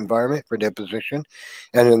available in that environment for deposition,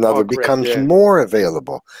 and another becomes more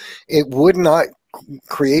available. It would not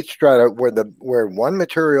create strata where one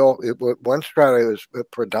strata is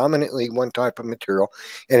predominantly one type of material,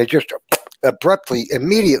 and it just abruptly,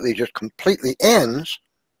 immediately, just completely ends,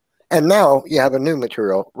 and now you have a new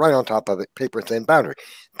material right on top of it, paper thin boundary.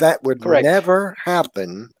 That would never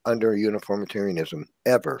happen under uniformitarianism,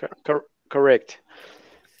 ever. Correct.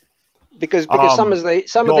 Because some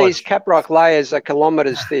of these cap rock layers are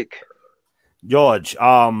kilometers thick. George,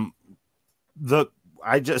 the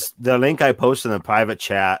link I posted in the private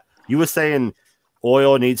chat, you were saying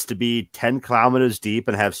oil needs to be 10 kilometers deep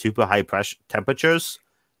and have super high pressure temperatures.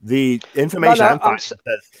 The information I'm finding says,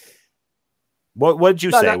 what did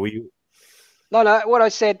you say? Were you? No. What I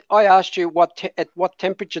said, I asked you at what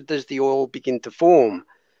temperature does the oil begin to form,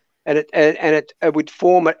 and it would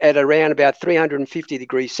form at around about 350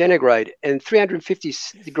 degrees centigrade, and 350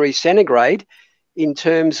 degrees centigrade in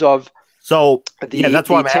terms of that's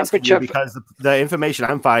why I'm asking you, because the information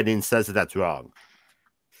I'm finding says that's wrong.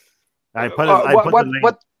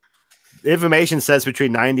 The information says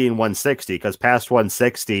between 90 and 160, because past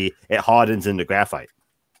 160 it hardens into graphite.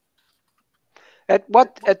 At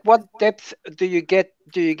what depth do you get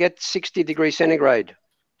 60 degrees centigrade?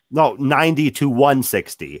 No, 90 to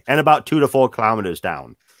 160, and about 2 to 4 kilometers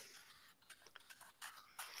down.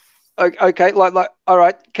 Okay, all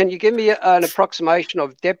right. Can you give me an approximation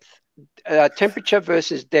of depth, temperature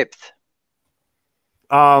versus depth?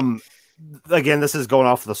 Again, this is going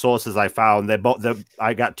off the sources I found.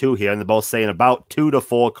 I got two here, and they're both saying about 2 to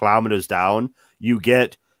 4 kilometers down, you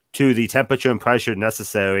get to the temperature and pressure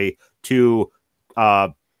necessary to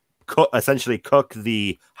essentially cook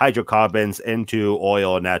the hydrocarbons into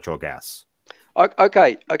oil or natural gas.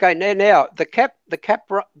 Okay. Now the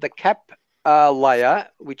cap layer,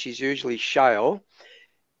 which is usually shale,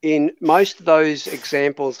 in most of those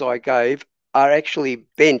examples I gave, are actually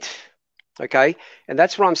bent. Okay, and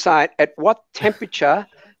that's what I'm saying. At what temperature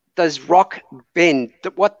does rock bend?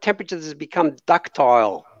 What temperature does it become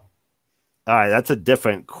ductile? All right, that's a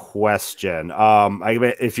different question.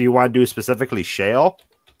 If you want to do specifically shale.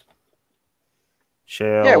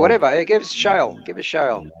 Yeah, whatever. Give us shale. Give us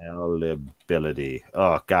shale. Malleability.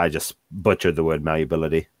 Oh, God, I just butchered the word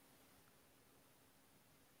malleability.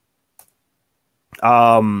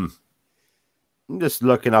 I'm just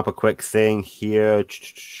looking up a quick thing here.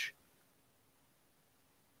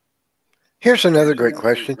 Here's another great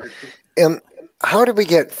question. How do we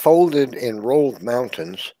get folded and rolled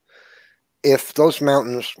mountains if those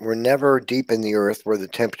mountains were never deep in the earth where the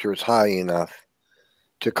temperature is high enough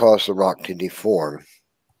to cause the rock to deform,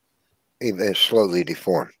 even slowly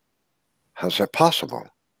deform? How's that possible?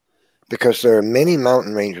 Because there are many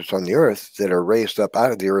mountain ranges on the earth that are raised up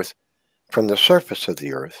out of the earth from the surface of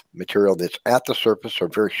the earth, material that's at the surface or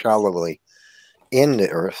very shallowly in the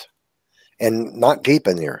earth and not deep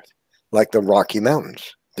in the earth, like the Rocky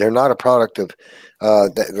Mountains. They're not a product of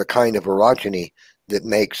the kind of orogeny that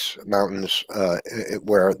makes mountains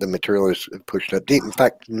where the material is pushed up deep. In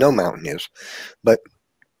fact, no mountain is. But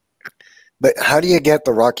how do you get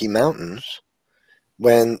the Rocky Mountains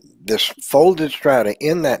when this folded strata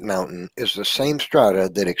in that mountain is the same strata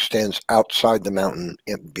that extends outside the mountain,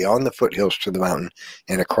 beyond the foothills to the mountain,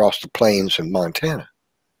 and across the plains in Montana?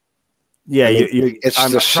 Yeah, I mean, it's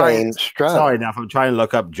the same strata. Sorry, now I'm trying to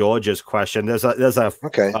look up George's question. There's a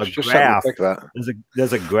graph.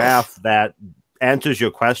 There's a graph that answers your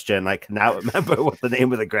question. I cannot remember what the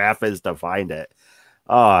name of the graph is to find it.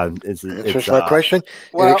 It's my question.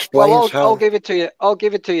 Well, I'll give it to you. I'll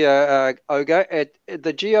give it to you, Ogo.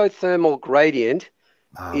 The geothermal gradient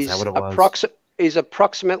is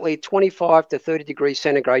approximately 25 to 30 degrees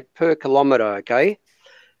centigrade per kilometer. Okay.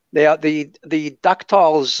 Now, the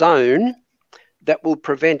ductile zone that will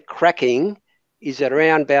prevent cracking is at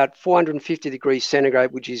around about 450 degrees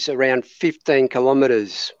centigrade, which is around 15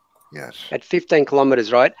 kilometers. Yes. At 15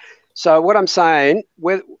 kilometers, right? So what I'm saying,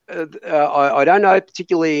 I don't know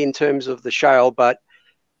particularly in terms of the shale, but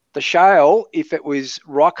the shale, if it was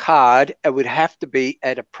rock hard, it would have to be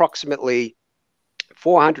at approximately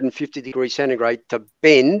 450 degrees centigrade to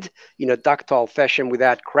bend in a ductile fashion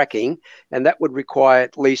without cracking, and that would require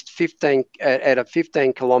at least 15 at a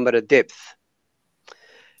 15-kilometer depth.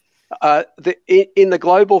 In the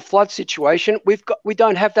global flood situation, we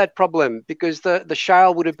don't have that problem because the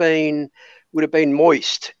shale would have been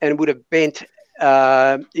moist and would have bent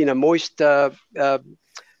in a moist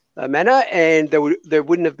manner, and there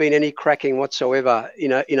wouldn't have been any cracking whatsoever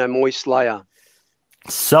in a moist layer.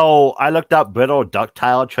 So I looked up brittle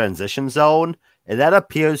ductile transition zone, and that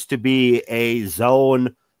appears to be a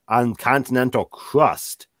zone on continental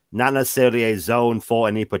crust, not necessarily a zone for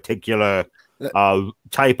any particular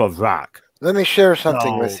type of rock. Let me share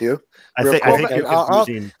something with you. I think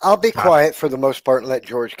I'll be quiet for the most part and let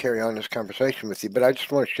George carry on this conversation with you, but I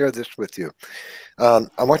just want to share this with you.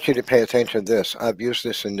 I want you to pay attention to this. I've used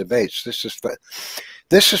this in debates.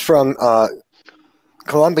 This is from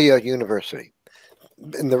Columbia University.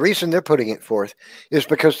 And the reason they're putting it forth is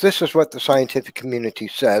because this is what the scientific community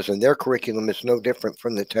says, and their curriculum is no different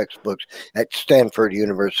from the textbooks at Stanford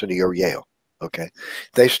University or Yale. Okay,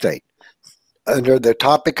 they state, under the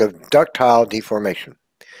topic of ductile deformation,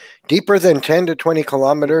 deeper than 10 to 20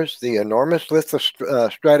 kilometers, the enormous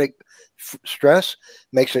lithostratic stress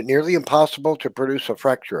makes it nearly impossible to produce a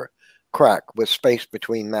fracture, crack with space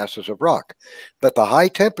between masses of rock. But the high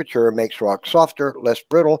temperature makes rock softer, less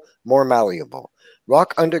brittle, more malleable.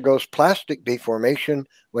 Rock undergoes plastic deformation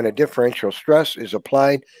when a differential stress is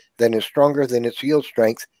applied that is stronger than its yield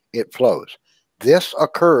strength. It flows. This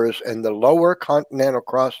occurs in the lower continental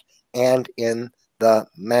crust and in the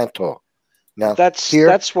mantle. Now,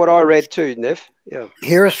 that's what I read too, Nev. Yeah.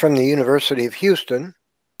 Here is from the University of Houston.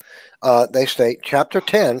 They state, Chapter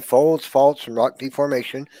 10, Folds, Faults, and Rock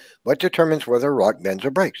Deformation. What determines whether rock bends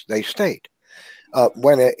or breaks? They state,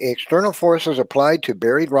 when an external force is applied to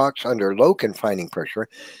buried rocks under low confining pressure.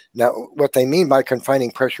 Now, what they mean by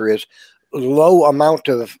confining pressure is low amount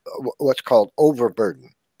of what's called overburden.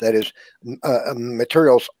 That is,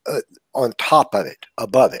 materials on top of it,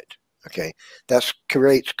 above it. Okay, that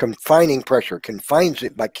creates confining pressure, confines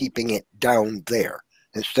it by keeping it down there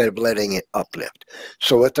instead of letting it uplift.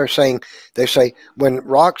 So what they're saying, they say when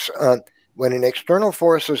rocks, when an external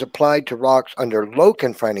force is applied to rocks under low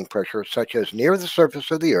confining pressure, such as near the surface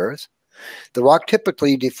of the earth, the rock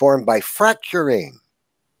typically deformed by fracturing.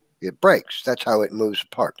 It breaks. That's how it moves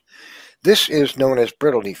apart. This is known as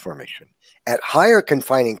brittle deformation. At higher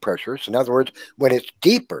confining pressures, in other words, when it's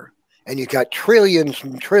deeper, and you've got trillions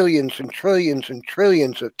and trillions and trillions and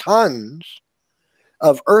trillions of tons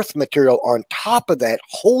of earth material on top of that,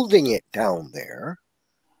 holding it down there.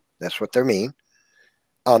 That's what they mean.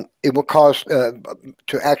 It will cause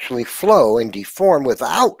to actually flow and deform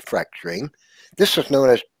without fracturing. This is known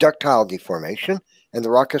as ductile deformation, and the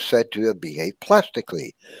rock is said to behave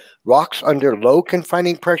plastically. Rocks under low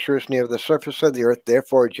confining pressures near the surface of the earth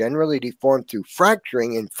therefore generally deform through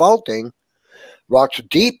fracturing and faulting. Rocks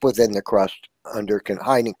deep within the crust under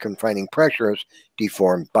high confining pressures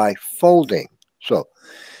deform by folding. So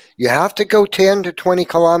you have to go 10 to 20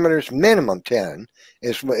 kilometers, minimum 10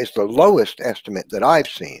 is the lowest estimate that I've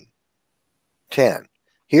seen. 10.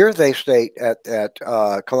 Here they state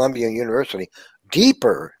at Columbia University,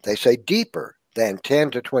 deeper, they say deeper than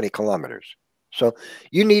 10 to 20 kilometers. So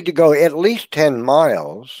you need to go at least 10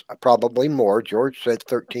 miles, probably more. George said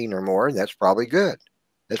 13 or more. That's probably good.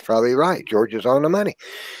 That's probably right. George is on the money.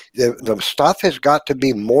 The stuff has got to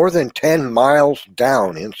be more than 10 miles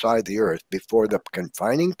down inside the earth before the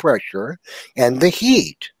confining pressure and the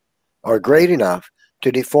heat are great enough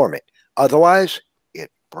to deform it. Otherwise, it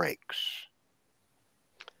breaks.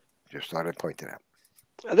 Just thought I'd point that out.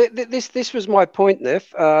 This was my point,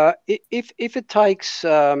 Neff. If it takes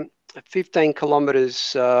 15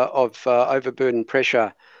 kilometers of overburden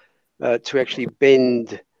pressure to actually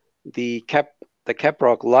bend the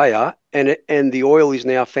caprock layer, and the oil is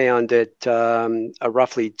now found at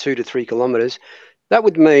roughly 2 to 3 kilometers, that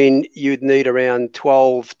would mean you'd need around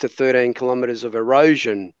 12 to 13 kilometers of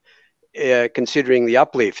erosion, considering the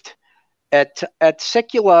uplift. At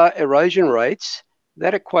secular erosion rates,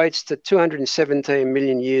 that equates to 217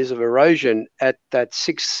 million years of erosion at that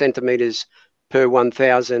 6 centimeters per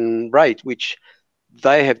 1,000 rate, which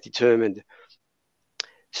they have determined.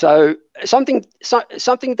 So something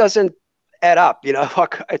doesn't add up, you know.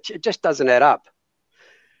 It just doesn't add up.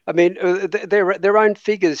 I mean, their own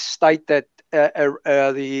figures state that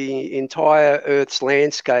the entire Earth's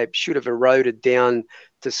landscape should have eroded down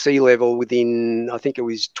to sea level within, I think it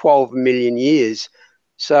was 12 million years.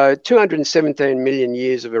 So 217 million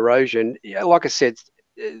years of erosion. Like I said,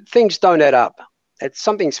 things don't add up.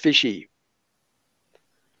 Something's fishy.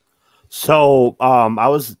 So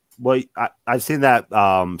I've seen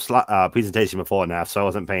that presentation before now, so I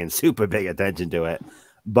wasn't paying super big attention to it.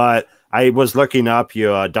 But I was looking up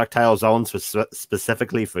your ductile zones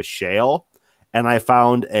specifically for shale, and I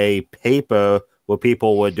found a paper where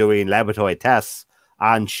people were doing laboratory tests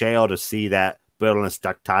on shale to see that brittleness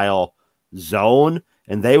ductile zone,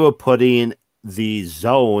 and they were putting the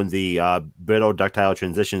zone, the brittle ductile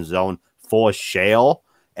transition zone for shale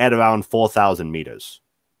at around 4,000 meters.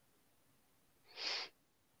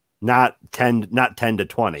 Not 10 to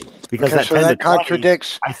 20, because okay, that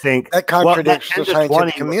contradicts. 20, I think that contradicts the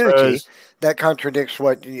scientific community. That contradicts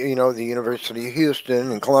what, you know, the University of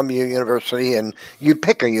Houston and Columbia University, and you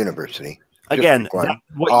pick a university. Again, what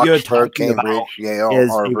Oxford, you're talking Cambridge, about Yale, is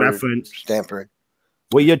Harvard, a reference. Stanford.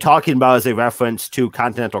 What you're talking about is a reference to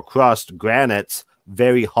continental crust, granites,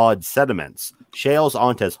 very hard sediments. Shales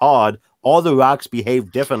aren't as hard. All the rocks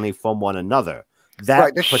behave differently from one another. That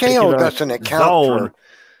right, the shale doesn't account for.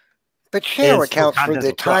 But shale accounts for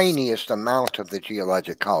the tiniest amount of the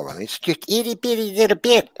geologic column. It's just itty bitty little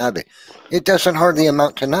bit of it. It doesn't hardly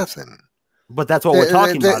amount to nothing. But that's what we're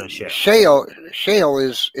talking about. Is shale. Shale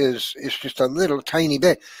is just a little tiny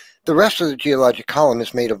bit. The rest of the geologic column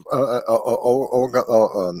is made of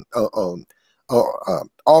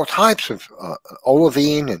all types of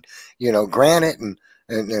olivine and, you know, granite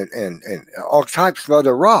and all types of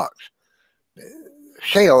other rocks.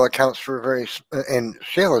 Shale accounts for and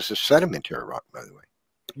shale is a sedimentary rock, by the way.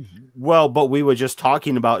 Well, but we were just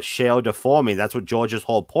talking about shale deforming. That's what George's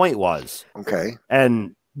whole point was. Okay.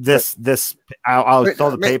 And I'll throw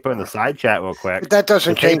the paper in the side chat real quick. But that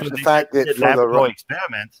doesn't change the fact that for the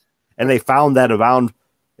experiments, and they found that around,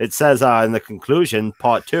 it says in the conclusion,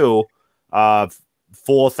 part 2,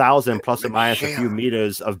 4,000 plus or minus a few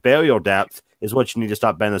meters of burial depth is what you need to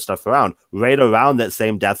stop bending stuff around. Right around that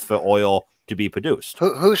same depth for oil to be produced.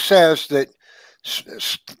 Who says that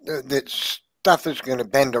stuff is going to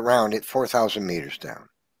bend around at 4,000 meters down?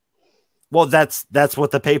 Well, that's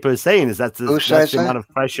what the paper is saying. Is that's the amount of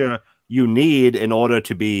pressure you need in order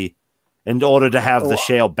to have the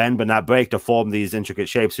shale bend but not break to form these intricate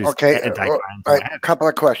shapes. Okay, a couple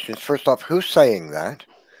of questions. First off, who's saying that?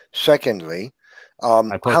 Secondly,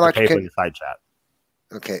 I put the paper in the side chat.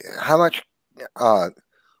 Okay, how much?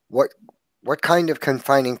 What kind of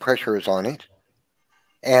confining pressure is on it?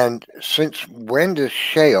 And since when does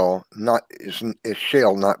shale is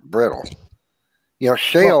shale not brittle? You know,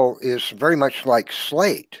 shale is very much like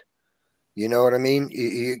slate. You know what I mean?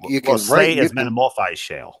 You can slate is metamorphized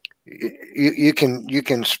shale. you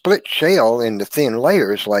can split shale into thin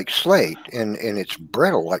layers like slate, and it's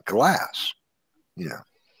brittle like glass. You know,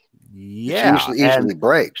 Yeah, it easily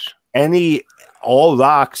breaks. All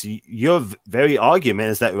rocks. Your very argument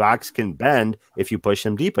is that rocks can bend if you push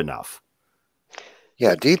them deep enough.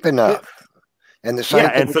 Yeah, deep enough. And the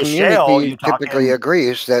scientific and for community shale, typically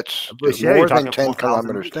agrees that's more than 10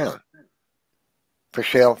 kilometers down. For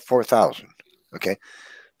shale, 4,000. Okay,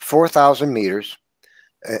 4,000 meters.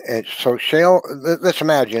 And so shale, let's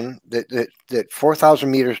imagine that 4,000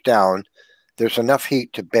 meters down, there's enough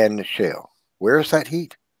heat to bend the shale. Where is that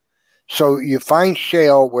heat? So you find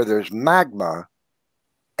shale where there's magma,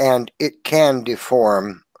 and it can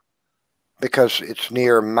deform because it's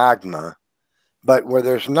near magma. But where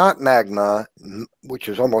there's not magma, which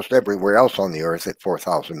is almost everywhere else on the Earth at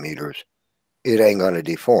 4,000 meters, it ain't going to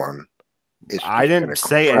deform. I didn't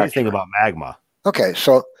say anything about magma. Okay,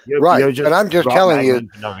 so but I'm just telling you,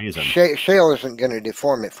 shale isn't going to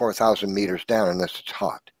deform at 4,000 meters down unless it's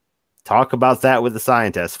hot. Talk about that with the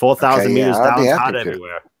scientists. 4,000 meters down is hot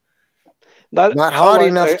everywhere. Not hot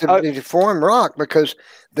enough to deform rock, because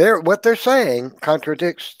what they're saying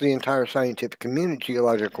contradicts the entire scientific community,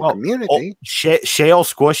 geological community. Shale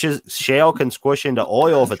can squish into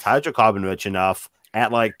oil if it's hydrocarbon rich enough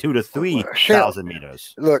at like 2,000 to 3,000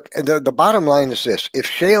 meters. Look, the bottom line is this: if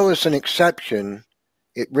shale is an exception,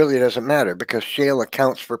 it really doesn't matter, because shale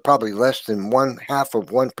accounts for probably less than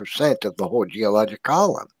 0.5% of the whole geologic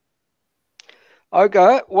column.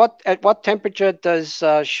 Okay, at what temperature does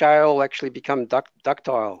shale actually become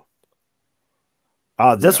ductile?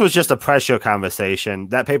 This was just a pressure conversation.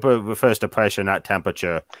 That paper refers to pressure, not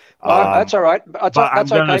temperature. That's all right. I'm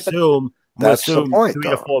going to assume 3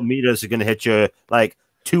 to 4 meters are going to hit your like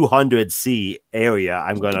 200 C area.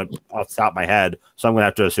 I'm going to off the top of my head, so I'm going to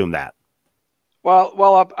have to assume that.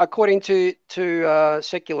 Well, according to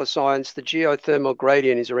secular science, the geothermal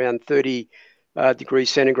gradient is around 30 degrees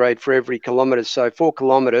centigrade for every kilometer. So 4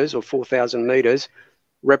 kilometers or 4,000 meters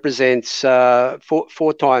represents 4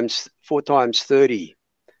 times 30.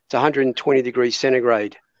 It's 120 degrees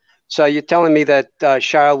centigrade. So you're telling me that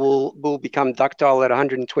shale will become ductile at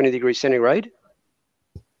 120 degrees centigrade?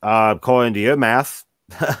 According to your math,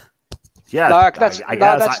 yeah.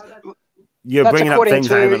 You're bringing up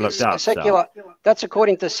things I haven't looked up. That's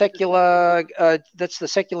according to secular. That's the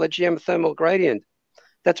secular geothermal gradient.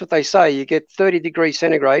 That's what they say. You get 30 degrees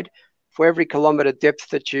centigrade for every kilometer depth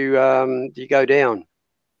that you go down.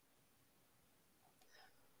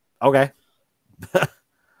 Okay.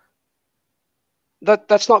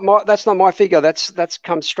 That's not my figure. That's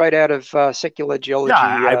come straight out of secular geology.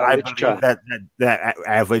 I literature. believe that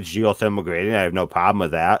average geothermal gradient. I have no problem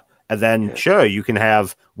with that. And then sure, you can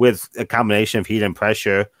have, with a combination of heat and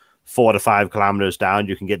pressure, 4 to 5 kilometers down,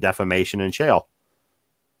 you can get deformation in shale.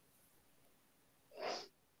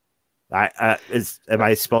 Am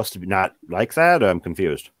I supposed to be not like that, or I'm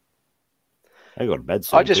confused? I go to bed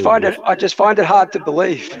soon. I just find it hard to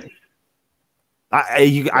believe.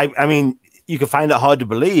 I mean, you can find it hard to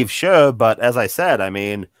believe, sure, but as I said, I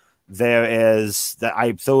mean,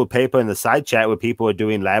 I threw a paper in the side chat where people are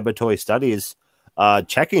doing laboratory studies,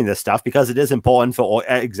 checking this stuff, because it is important for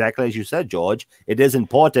exactly as you said, George. It is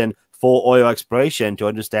important for oil exploration to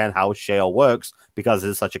understand how shale works, because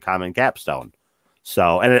it's such a common capstone.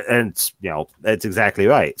 So, and it's, it's exactly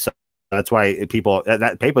right. So that's why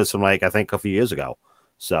that paper's from like, I think a few years ago.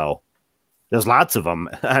 So there's lots of them.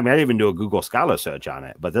 I mean, I didn't even do a Google Scholar search on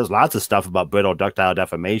it, but there's lots of stuff about brittle ductile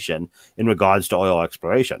deformation in regards to oil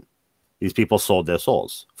exploration. These people sold their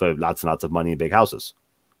souls for lots and lots of money in big houses.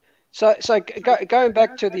 So going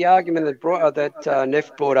back to the argument that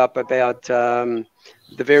Neff brought up about the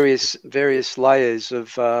various layers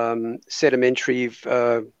of sedimentary,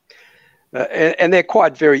 and they're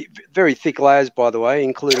quite very, very thick layers, by the way,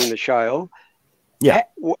 including the shale. Yeah.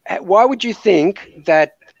 Why would you think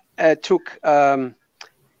that took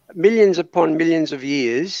millions upon millions of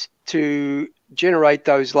years to generate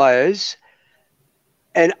those layers,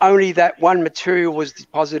 and only that one material was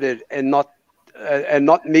deposited and not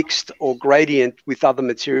mixed or gradient with other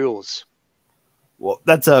materials? Well,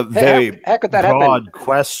 that's a very how could that broad happen?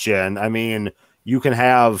 question. I mean, you can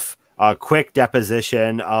have a quick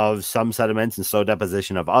deposition of some sediments and slow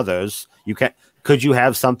deposition of others. Could you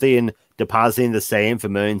have something depositing the same for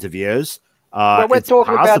millions of years? Well, we're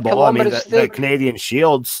talking about kilometers thick. The Canadian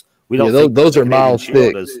shields, we don't. Yeah, those are miles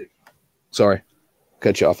thick. Sorry,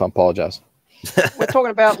 cut you off. I apologize. We're talking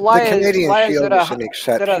about layers. The Canadian shield that are, is an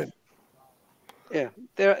exception.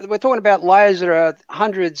 We're talking about layers that are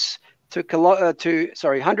hundreds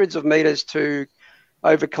of meters to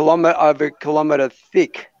over kilometer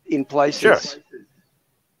thick in places. Sure.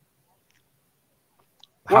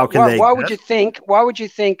 how can they? Why would you think? Why would you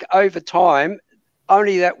think over time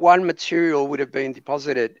only that one material would have been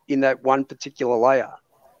deposited in that one particular layer?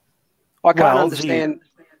 I can't understand.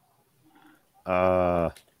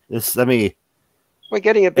 This. Let me. We're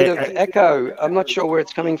getting a bit of echo. I'm not sure where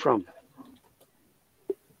it's coming from.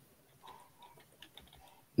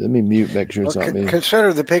 Let me mute, make sure it's not me.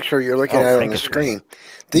 Consider the picture you're looking at on the screen.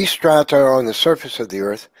 These strata are on the surface of the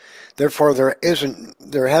Earth. Therefore,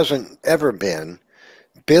 there hasn't ever been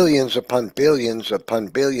billions upon billions upon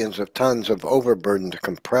billions of tons of overburden to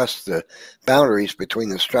compress the boundaries between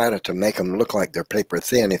the strata to make them look like they're paper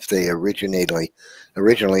thin if they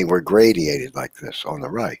originally were gradiated like this on the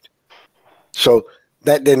right. So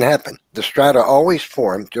that didn't happen. The strata always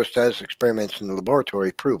formed, just as experiments in the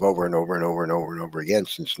laboratory prove over and over and over and over and over again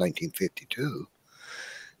since 1952.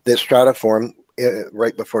 That strata formed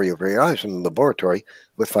right before your very eyes in the laboratory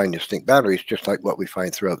with fine distinct boundaries, just like what we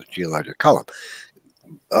find throughout the geologic column.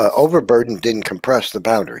 Overburden didn't compress the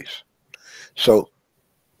boundaries. So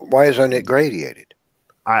why isn't it gradiated?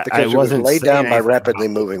 Because it was laid down by rapidly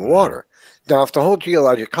moving water. Now, if the whole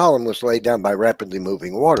geologic column was laid down by rapidly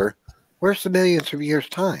moving water, where's the millions of years'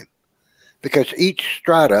 time? Because each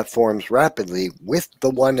strata forms rapidly with the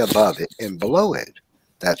one above it and below it.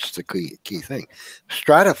 That's the key thing.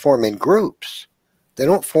 Strata form in groups. They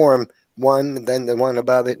don't form one, then the one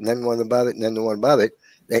above it, and then one above it, and then the one above it.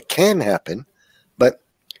 That can happen, but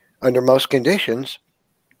under most conditions,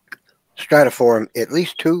 strata form at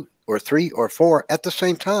least 2 or 3 or 4 at the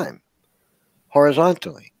same time,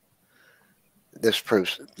 horizontally. This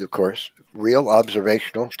proves, of course, real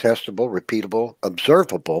observational, testable, repeatable,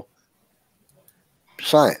 observable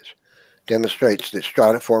science demonstrates that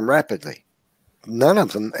strata form rapidly. None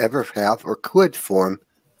of them ever have or could form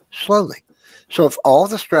slowly. So if all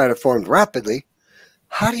the strata formed rapidly,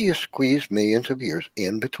 how do you squeeze millions of years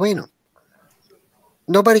in between them?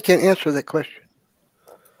 Nobody can answer that question.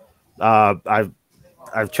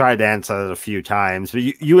 I've tried to answer it a few times, but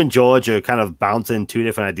you and George are kind of bouncing two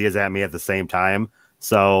different ideas at me at the same time.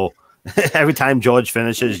 So every time George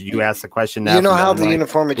finishes, you ask the question. Now you know how the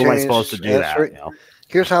uniformitarians am I supposed to do that? You know?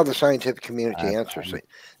 Here's how the scientific community answers it.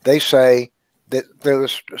 They say that there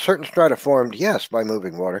was certain strata formed, yes, by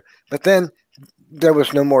moving water, but then there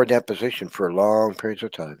was no more deposition for long periods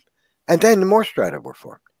of time. And then more strata were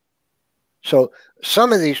formed. So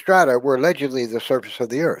some of these strata were allegedly the surface of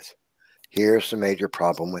the Earth. Here's the major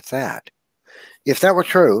problem with that. If that were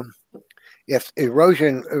true, if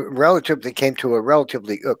erosion relatively came to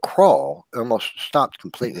a crawl, almost stopped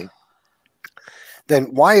completely, then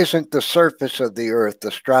why isn't the surface of the Earth,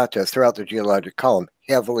 the strata throughout the geologic column,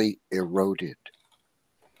 heavily eroded?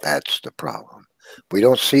 That's the problem. We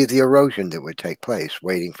don't see the erosion that would take place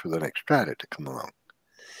waiting for the next strata to come along.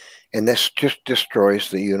 And this just destroys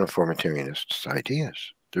the uniformitarianists'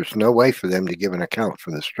 ideas. There's no way for them to give an account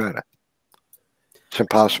for the strata. It's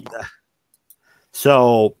impossible.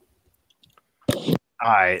 So, all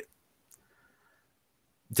right.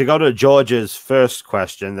 To go to George's first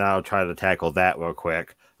question, then I'll try to tackle that real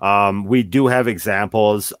quick. We do have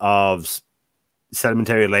examples of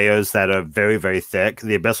sedimentary layers that are very, very thick.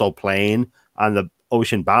 The abyssal plain on the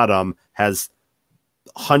ocean bottom has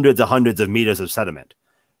hundreds of meters of sediment.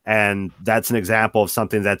 And that's an example of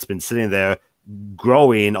something that's been sitting there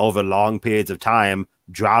growing over long periods of time,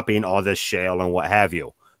 dropping all this shale and what have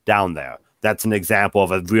you down there. That's an example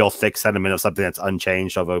of a real thick sediment of something that's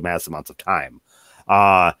unchanged over mass amounts of time.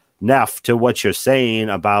 Neff, to what you're saying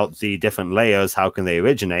about the different layers, how can they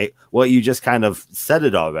originate? Well, you just kind of said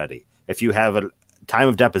it already. If you have a time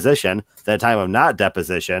of deposition, then a time of not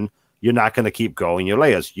deposition, you're not going to keep growing your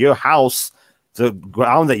layers. Your house, the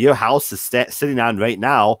ground that your house is sitting on right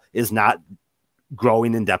now is not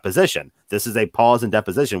growing in deposition. This is a pause in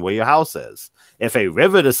deposition where your house is. If a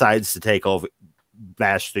river decides to take over,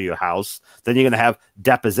 bash through your house, then you're going to have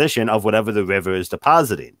deposition of whatever the river is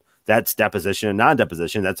depositing. That's deposition and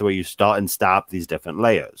non-deposition. That's where you start and stop these different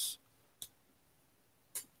layers.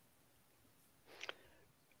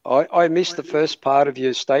 I missed the first part of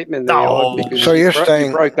your statement there. So you're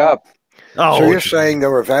saying you broke up. So you're saying there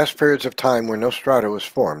were vast periods of time where no strata was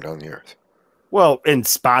formed on the Earth? Well, in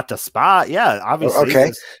spot to spot, yeah, obviously.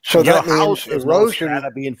 Okay, so that means erosion no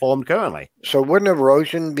being formed currently. So wouldn't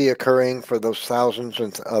erosion be occurring for those thousands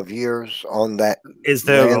of years on that? Is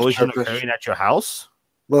there erosion occurring at your house?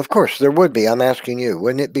 Well, of course there would be. I'm asking you,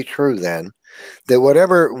 wouldn't it be true then that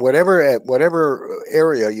whatever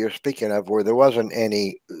area you're speaking of where there wasn't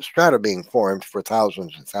any strata being formed for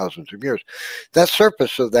thousands and thousands of years, that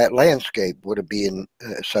surface of that landscape would have been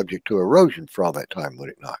subject to erosion for all that time, would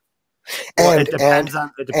it not? Well, And it depends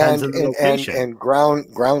on the location. and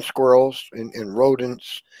ground squirrels and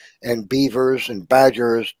rodents and beavers and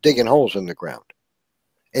badgers digging holes in the ground.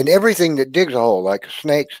 And everything that digs a hole, like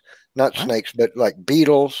snakes, not snakes, but like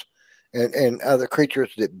beetles and other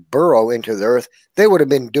creatures that burrow into the earth, they would have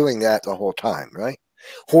been doing that the whole time, right?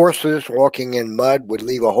 Horses walking in mud would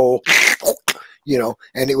leave a hole, you know,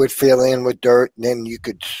 and it would fill in with dirt, and then you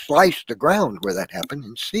could slice the ground where that happened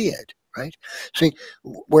and see it, right? See,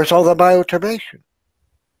 where's all the bioturbation?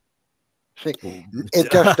 See,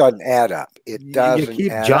 it just doesn't add up. It doesn't. You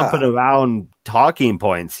keep add jumping up. around talking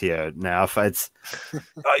points here. Now, if it's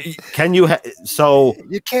can you? So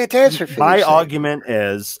you can't answer. For my argument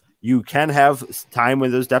is you can have time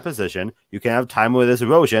when there's deposition. You can have time when there's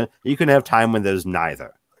erosion. You can have time when there's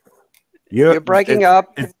neither. You're breaking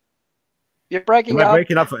up. You're breaking up. Am I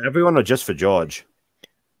breaking up for everyone or just for George?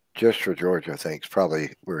 Just for George, I think. It's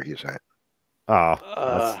probably where he's at.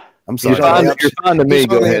 Oh, I'm sorry. You're fine to me.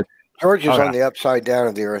 Go ahead. George is on the upside down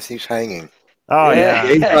of the earth. He's hanging. Oh, yeah.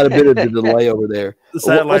 He's got a bit of the delay over there. The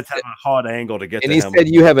satellites have a hard angle to get and to he him. said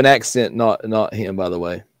you have an accent, not him, by the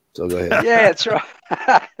way. So go ahead. Yeah, that's right.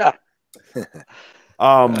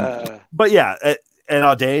 But yeah, in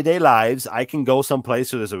our day-to-day lives, I can go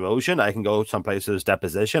someplace where there's erosion. I can go someplace where there's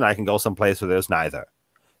deposition. I can go someplace where there's neither.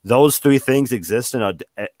 Those three things exist in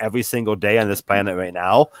every single day on this planet right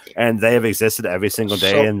now, and they have existed every single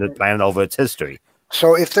day in the planet over its history.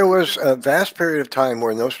 So if there was a vast period of time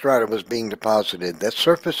where no strata was being deposited, that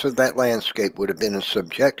surface of that landscape would have been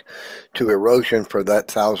subject to erosion for that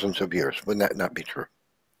thousands of years. Wouldn't that not be true?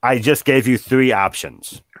 I just gave you three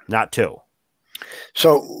options, not two.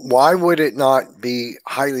 So why would it not be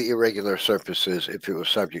highly irregular surfaces if it was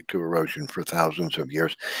subject to erosion for thousands of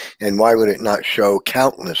years? And why would it not show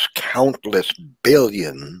countless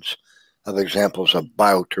billions of examples of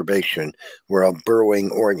bioturbation where a burrowing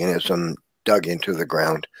organism dug into the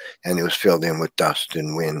ground and it was filled in with dust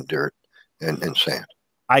and wind, dirt, and sand?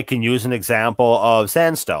 I can use an example of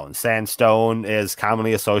sandstone. Sandstone is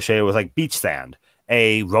commonly associated with like beach sand.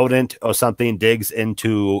 A rodent or something digs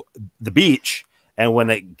into the beach, and when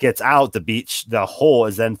it gets out, the hole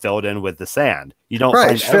is then filled in with the sand. You don't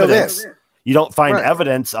find evidence. You don't find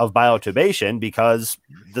evidence of bioturbation because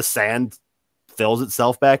the sand fills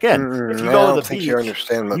itself back in. If you go to the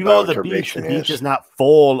beach, the beach is not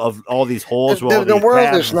full of all these holes. The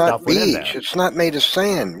world is not beach. It's not made of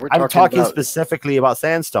sand. I'm talking specifically about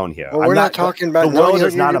sandstone here. Well, we're not talking about the world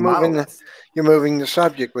is not a monolith. You're moving the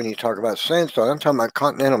subject when you talk about sandstone. I'm talking about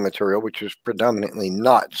continental material, which is predominantly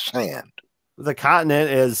not sand. The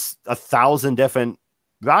continent is 1,000 different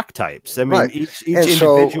rock types. I mean, each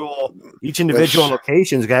individual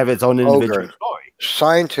location is going to have its own individual story.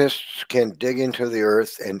 Scientists can dig into the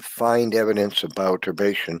earth and find evidence of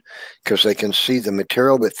bioturbation because they can see the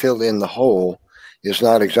material that filled in the hole is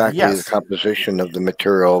not exactly the composition of the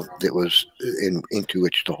material that was into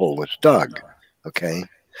which the hole was dug. Okay,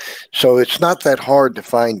 so it's not that hard to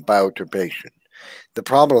find bioturbation. The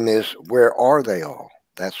problem is, where are they all?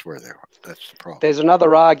 That's where they are. That's the problem. There's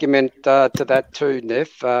another argument to that too,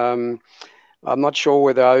 Neff. I'm not sure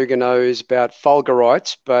whether Oga knows about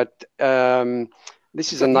fulgurites, but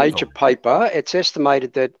this is a Nature paper. It's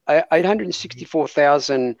estimated that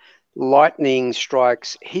 864,000 lightning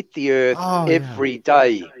strikes hit the Earth every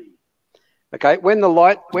day. Okay, when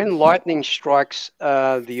lightning strikes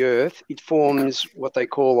the Earth, it forms what they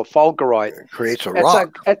call a fulgurite. It creates a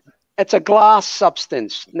rock. It's a glass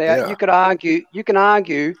substance. Now you can argue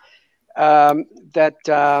that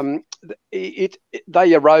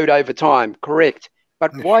they erode over time, correct?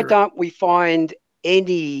 But why don't we find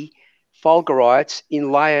any fulgurites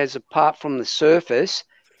in layers apart from the surface?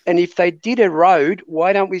 And if they did erode,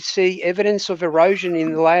 why don't we see evidence of erosion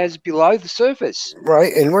in the layers below the surface?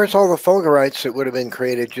 Right, and where's all the fulgurites that would have been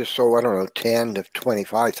created just 10 to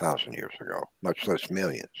 25,000 years ago, much less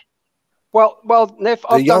millions? Well, Neff,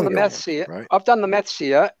 I've done the maths here. Right? I've done the maths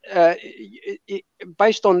here.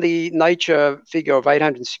 Based on the Nature figure of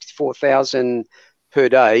 864,000 per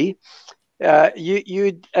day,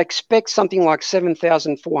 you'd expect something like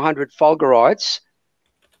 7,400 fulgurites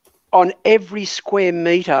on every square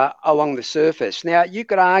meter along the surface. Now, you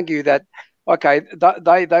could argue that, okay,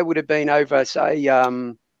 they would have been over, say,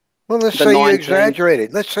 well, let's say you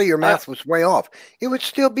exaggerated. Let's say your math was way off. It would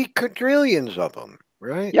still be quadrillions of them.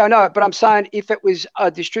 Right. Yeah, no, but I'm saying if it was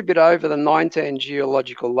distributed over the 19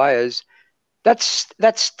 geological layers, that's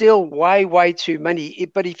still way too many.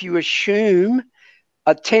 But if you assume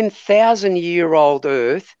a 10,000-year-old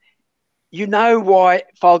Earth, you know why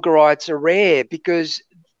fulgurites are rare, because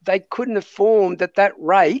they couldn't have formed at that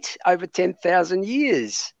rate over 10,000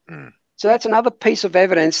 years. So that's another piece of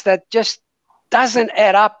evidence that just doesn't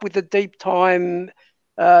add up with the deep time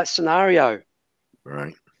scenario.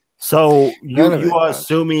 Right. So None of it you are does.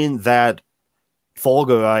 assuming that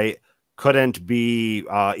fulgurite couldn't be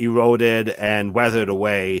eroded and weathered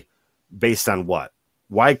away based on what?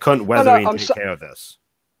 Why couldn't weathering take care of this?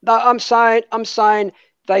 No, I'm saying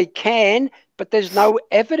they can, but there's no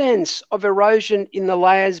evidence of erosion in the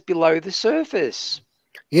layers below the surface.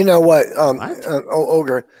 You know what, What?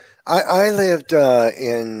 Ogre? I lived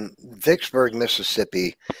in Vicksburg,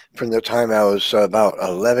 Mississippi, from the time I was about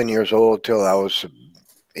 11 years old till I was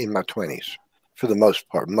in my 20s, for the most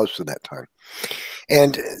part, most of that time.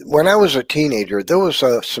 And when I was a teenager, there was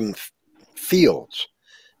some fields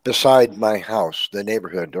beside my house, the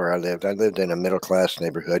neighborhood where I lived. I lived in a middle-class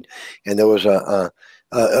neighborhood, and there was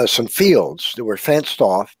some fields that were fenced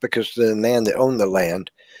off because the man that owned the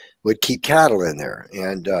land would keep cattle in there.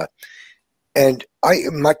 And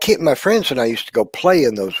my friends and I used to go play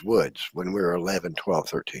in those woods when we were 11, 12,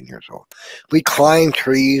 13 years old. We climbed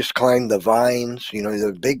trees, climbed the vines. You know,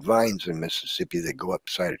 the big vines in Mississippi that go up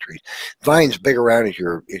the side of trees. Vines big around as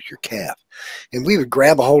your calf. And we would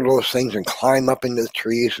grab a hold of those things and climb up into the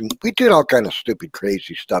trees. And we did all kind of stupid,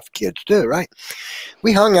 crazy stuff kids do, right?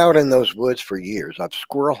 We hung out in those woods for years. I've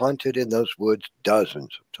squirrel hunted in those woods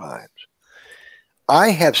dozens of times. I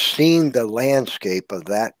have seen the landscape of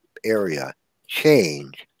that area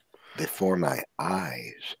change before my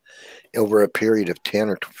eyes over a period of 10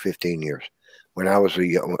 or 15 years when I was a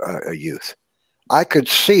youth. I could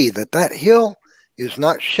see that that hill is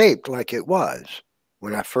not shaped like it was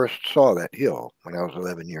when I first saw that hill when I was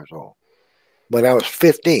 11 years old. When I was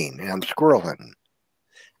 15 and I'm squirrel hunting,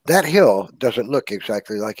 that hill doesn't look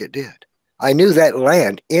exactly like it did. I knew that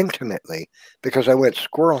land intimately because I went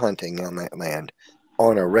squirrel hunting on that land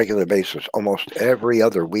on a regular basis, almost every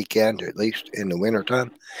other weekend, at least in the wintertime.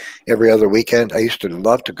 Every other weekend, I used to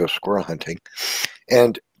love to go squirrel hunting.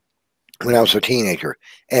 And when I was a teenager,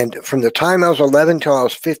 and from the time I was 11 till I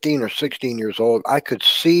was 15 or 16 years old, I could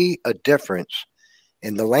see a difference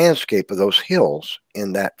in the landscape of those hills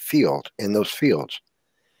in that field, in those fields,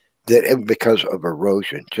 that because of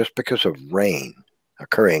erosion, just because of rain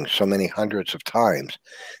occurring so many hundreds of times,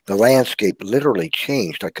 the landscape literally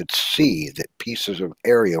changed. I could see that pieces of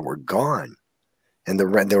area were gone, and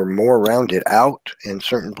they were more rounded out in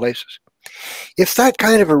certain places. If that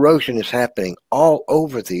kind of erosion is happening all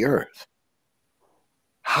over the earth,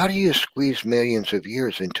 how do you squeeze millions of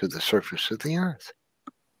years into the surface of the earth?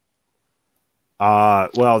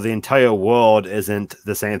 Well, the entire world isn't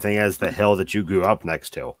the same thing as the hill that you grew up next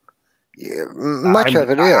to. Yeah, much of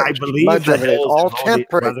it is. I believe much the of it is hills all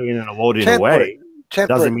temperate, weathering and eroding away.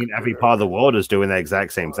 Doesn't mean every part of the world is doing the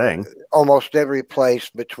exact same thing. Almost every place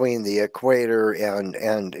between the equator and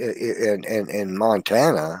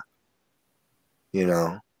Montana, you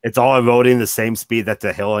know, it's all eroding the same speed that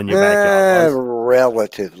the hill in your backyard was.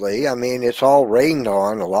 Relatively. I mean, it's all rained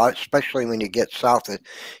on a lot, especially when you get south of,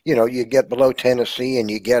 you know, you get below Tennessee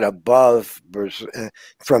and you get above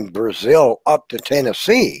from Brazil up to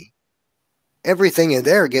Tennessee. Everything in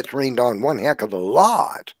there gets rained on one heck of a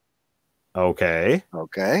lot. Okay.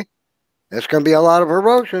 Okay. There's going to be a lot of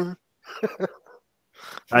erosion.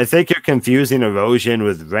 I think you're confusing erosion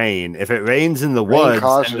with rain. If it rains in the woods,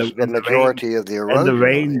 causes the majority of the erosion.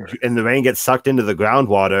 And the rain gets sucked into the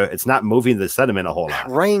groundwater, it's not moving the sediment a whole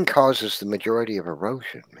lot. Rain causes the majority of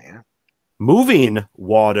erosion, man. Moving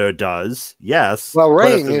water does, yes. Well,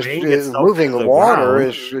 rain is moving water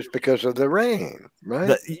is because of the rain,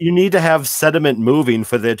 right? You need to have sediment moving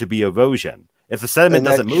for there to be erosion. If the sediment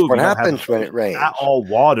doesn't move, what happens when it rains? Not all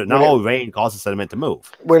water, not all rain causes sediment to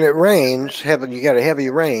move. When it rains, you got a heavy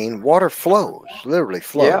rain, water flows, literally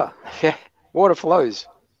flows. Yeah, water flows.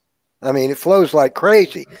 I mean, it flows like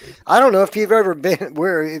crazy. I don't know if you've ever been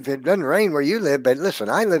if it doesn't rain where you live, but listen,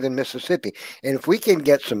 I live in Mississippi, and if we can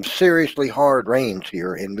get some seriously hard rains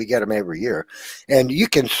here, and we get them every year, and you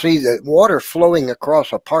can see the water flowing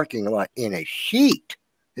across a parking lot in a sheet,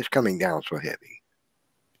 it's coming down so heavy.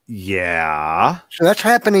 Yeah. So that's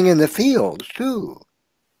happening in the fields too.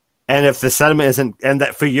 And if the sediment isn't, and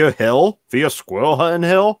that for your hill, for your squirrel hunting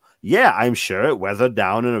hill, yeah, I'm sure it weathered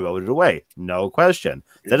down and eroded away. No question.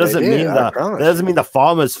 That doesn't mean the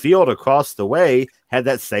farmer's field across the way had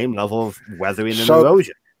that same level of weathering and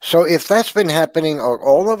erosion. So if that's been happening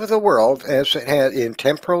all over the world, as it had in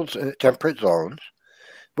temperate zones,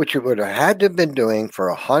 which it would have had to have been doing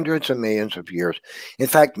for hundreds of millions of years. In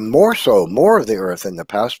fact, more of the Earth in the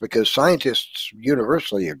past, because scientists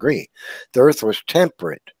universally agree the Earth was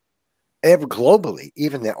temperate. Globally,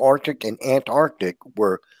 even the Arctic and Antarctic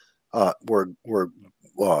were warm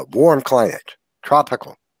climate,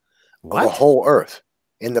 tropical. of the whole Earth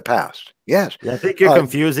in the past. Yes. Yeah, I think you're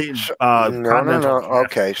confusing. No.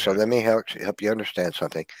 Okay, so let me help you understand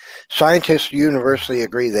something. Scientists universally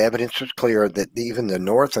agree the evidence is clear that even the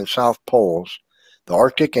North and South poles, the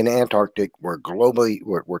Arctic and Antarctic, were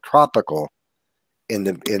tropical during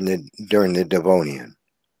the Devonian.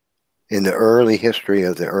 In the early history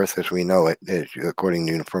of the Earth as we know it, according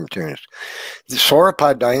to uniformitarians. The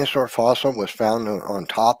sauropod dinosaur fossil was found on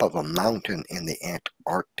top of a mountain in the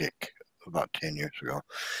Antarctic about 10 years ago.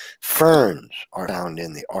 Ferns are found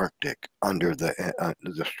in the Arctic under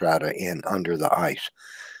the strata and under the ice.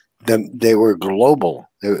 They were global.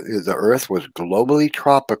 The Earth was globally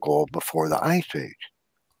tropical before the Ice Age.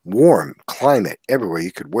 Warm climate everywhere.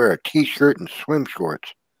 You could wear a t-shirt and swim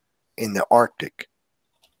shorts in the Arctic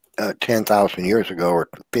 10,000 years ago or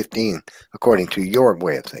 15, according to your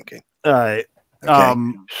way of thinking. All right.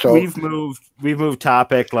 Okay. So we've moved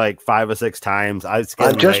topic like 5 or 6 times. I'm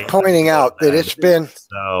just pointing out that it's been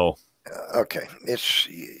so. Okay, it's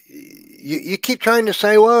you keep trying to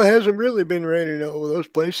say, well, it hasn't really been raining over those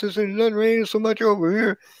places, and it doesn't rain so much over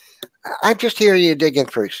here. I just hear you digging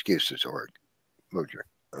for excuses, Ogre.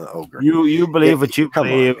 You believe what you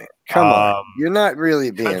believe. Come on, you're not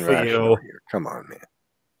really being rational here. Come on, man.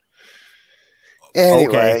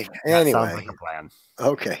 Anyway, sounds like a plan.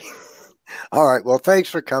 Okay. All right. Well, thanks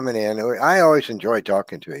for coming in. I always enjoy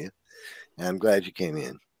talking to you, and I'm glad you came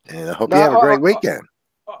in. And I hope you have a great weekend.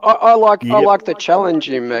 I like to challenge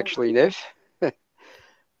him, actually, Nev.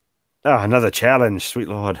 Oh, another challenge, sweet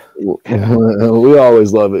Lord. We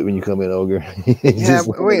always love it when you come in, Ogre. Yeah,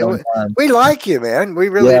 we like you, man. We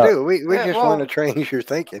really do. We just want to change your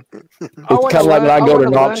thinking. It's kind of like when I go to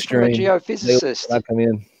Knox Stream. Geophysicist. I come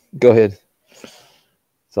in. Go ahead.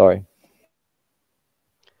 Sorry.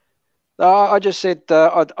 I just said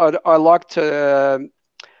I like to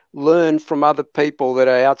learn from other people that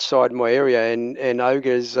are outside my area, and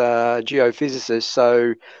Ogre's a geophysicist.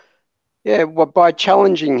 So, yeah, by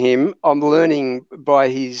challenging him, I'm learning by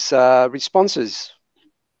his responses.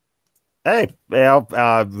 Hey,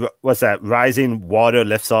 what's that? Rising water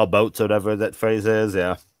lifts all boats, or whatever that phrase is.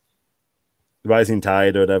 Yeah, rising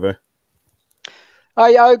tide, or whatever.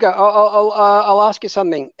 Hey, Ogre, I'll ask you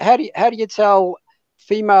something. How do you tell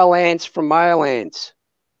female ants from male ants?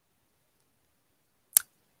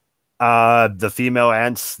 The female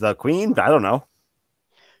ants, the queen? I don't know.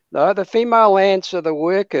 No, the female ants are the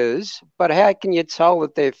workers, but how can you tell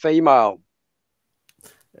that they're female?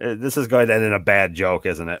 This is going to end in a bad joke,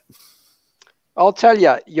 isn't it? I'll tell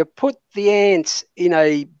you, you put the ants in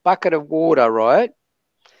a bucket of water, right?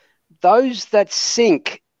 Those that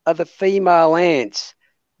sink are the female ants.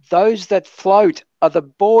 Those that float are the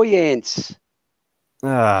boy ants.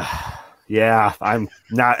 Yeah, I'm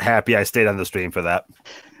not happy I stayed on the stream for that.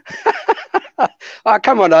 Oh,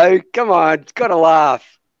 come on, come on. Got to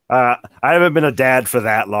laugh. I haven't been a dad for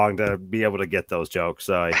that long to be able to get those jokes.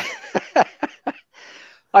 So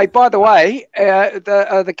Hey, by the way,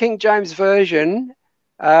 the King James Version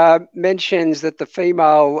mentions that the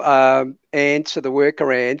female ants are the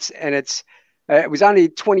worker ants, and it was only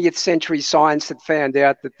 20th century science that found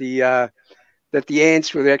out that the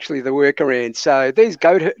ants were actually the worker ants. So these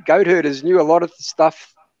goat herders knew a lot of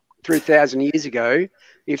stuff 3,000 years ago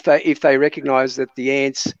if they recognised that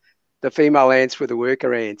the female ants were the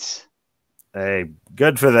worker ants. Hey,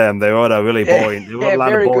 good for them. They wrote a really boring. Yeah,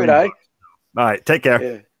 very good, eh? All right, take care.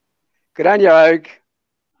 Yeah. Good on you, Oak.